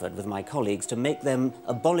at Oxford with my colleagues to make them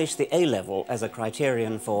abolish the A-level as a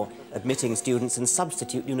criterion for admitting students and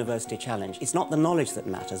substitute University Challenge. It's not the knowledge that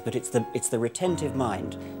matters, but it's the retentive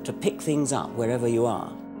mind to pick things up wherever you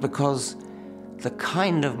are. Because the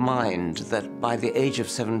kind of mind that by the age of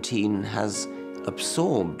 17 has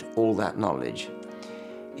absorbed all that knowledge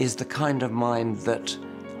is the kind of mind that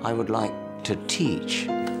I would like to teach.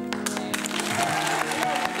 Many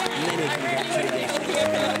congratulations.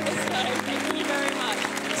 Thank you very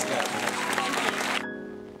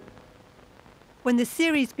When the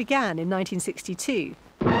series began in 1962,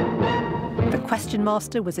 the question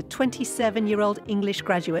master was a 27-year-old English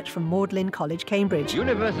graduate from Magdalen College, Cambridge.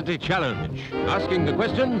 University Challenge. Asking the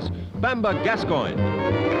questions, Bamber Gascoigne.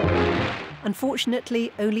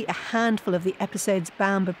 Unfortunately, only a handful of the episodes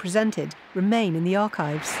Bamber presented remain in the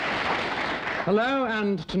archives. Hello,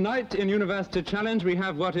 and tonight in University Challenge we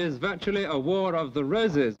have what is virtually a war of the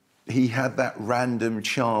roses. He had that random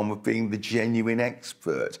charm of being the genuine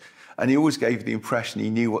expert, and he always gave the impression he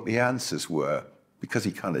knew what the answers were, because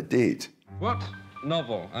he kind of did. What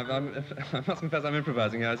novel? I must confess I'm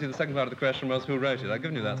improvising here. I see the second part of the question was who wrote it. I've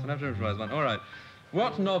given you that, so I have to improvise one. All right.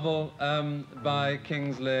 What novel by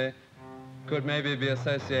Kingsley could maybe be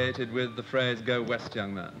associated with the phrase, "Go west,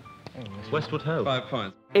 young man"? Westward Ho. 5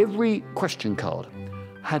 points. Every question card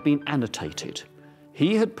had been annotated.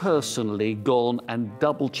 He had personally gone and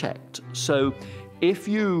double-checked. So if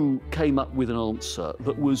you came up with an answer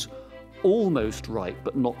that was almost right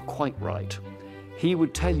but not quite right, he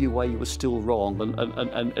would tell you why you were still wrong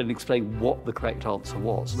and explain what the correct answer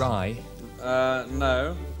was. Rye?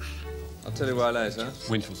 No. I'll tell you why later.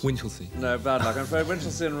 Winchelsea. No, bad luck. I'm afraid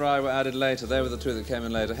Winchelsea and Rye were added later. They were the two that came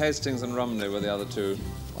in later. Hastings and Romney were the other two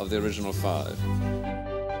of the original 5.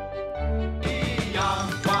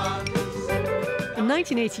 In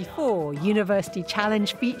 1984, University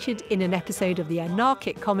Challenge featured in an episode of the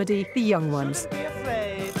anarchic comedy The Young Ones.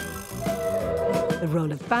 The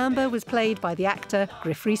role of Bamber was played by the actor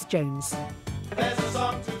Griff Rhys-Jones.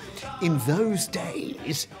 In those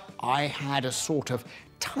days, I had a sort of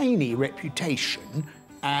tiny reputation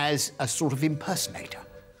as a sort of impersonator.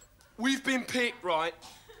 We've been picked, right,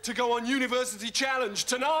 to go on University Challenge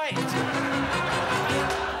tonight!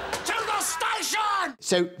 To the station!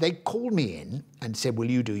 So they called me in and said,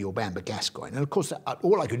 will you do your Bamber Gascoigne? And of course,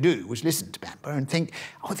 all I could do was listen to Bamber and think,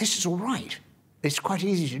 oh, this is all right. It's quite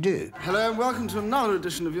easy to do. Hello and welcome to another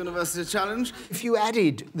edition of University Challenge. If you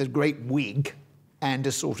added the great wig and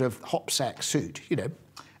a sort of hopsack suit, you know,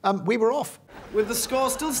 we were off. With the score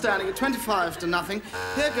still standing at 25-0,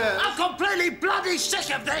 here goes. I'm completely bloody sick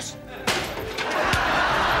of this!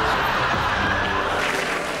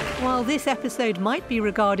 While this episode might be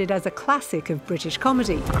regarded as a classic of British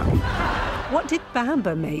comedy, what did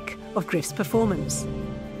Bamber make of Griff's performance?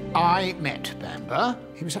 I met Bamber.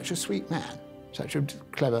 He was such a sweet man, such a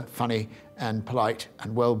clever, funny and polite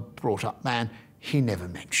and well-brought-up man. He never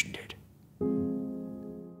mentioned it.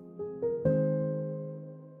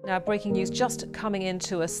 Now, breaking news just coming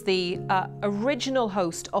into us. The original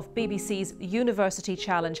host of BBC's University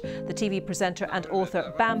Challenge, the TV presenter and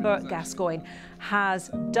author Bamber Gascoigne, has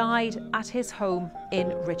died at his home in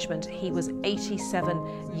Richmond. He was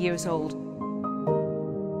 87 years old.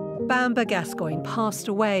 Bamber Gascoigne passed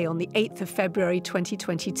away on the 8th of February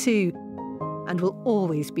 2022 and will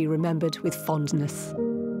always be remembered with fondness.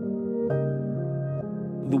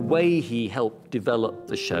 The way he helped develop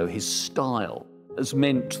the show, his style, has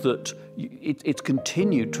meant that it's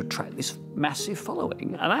continued to attract this massive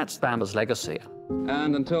following, and that's Bamber's legacy.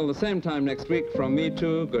 And until the same time next week, from me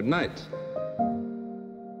too, good night.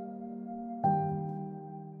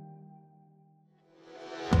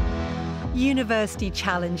 University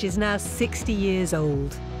Challenge is now 60 years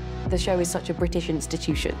old. The show is such a British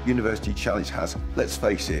institution. University Challenge has, let's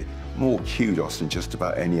face it, more kudos than just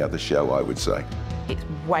about any other show, I would say. It's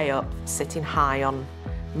way up, sitting high on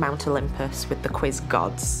Mount Olympus with the quiz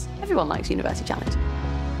gods. Everyone likes University Challenge.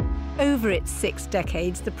 Over its 6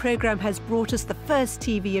 decades, the programme has brought us the first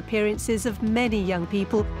TV appearances of many young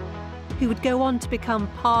people who would go on to become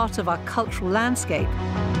part of our cultural landscape.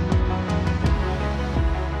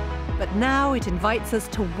 But now it invites us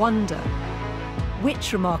to wonder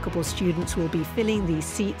which remarkable students will be filling these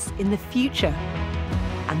seats in the future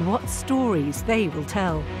and what stories they will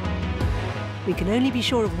tell. We can only be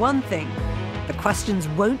sure of one thing: the questions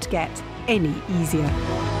won't get any easier.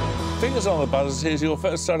 Fingers on the buzzers, here's your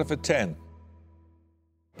first starter for 10.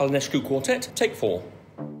 Ionescu Quartet, take 4.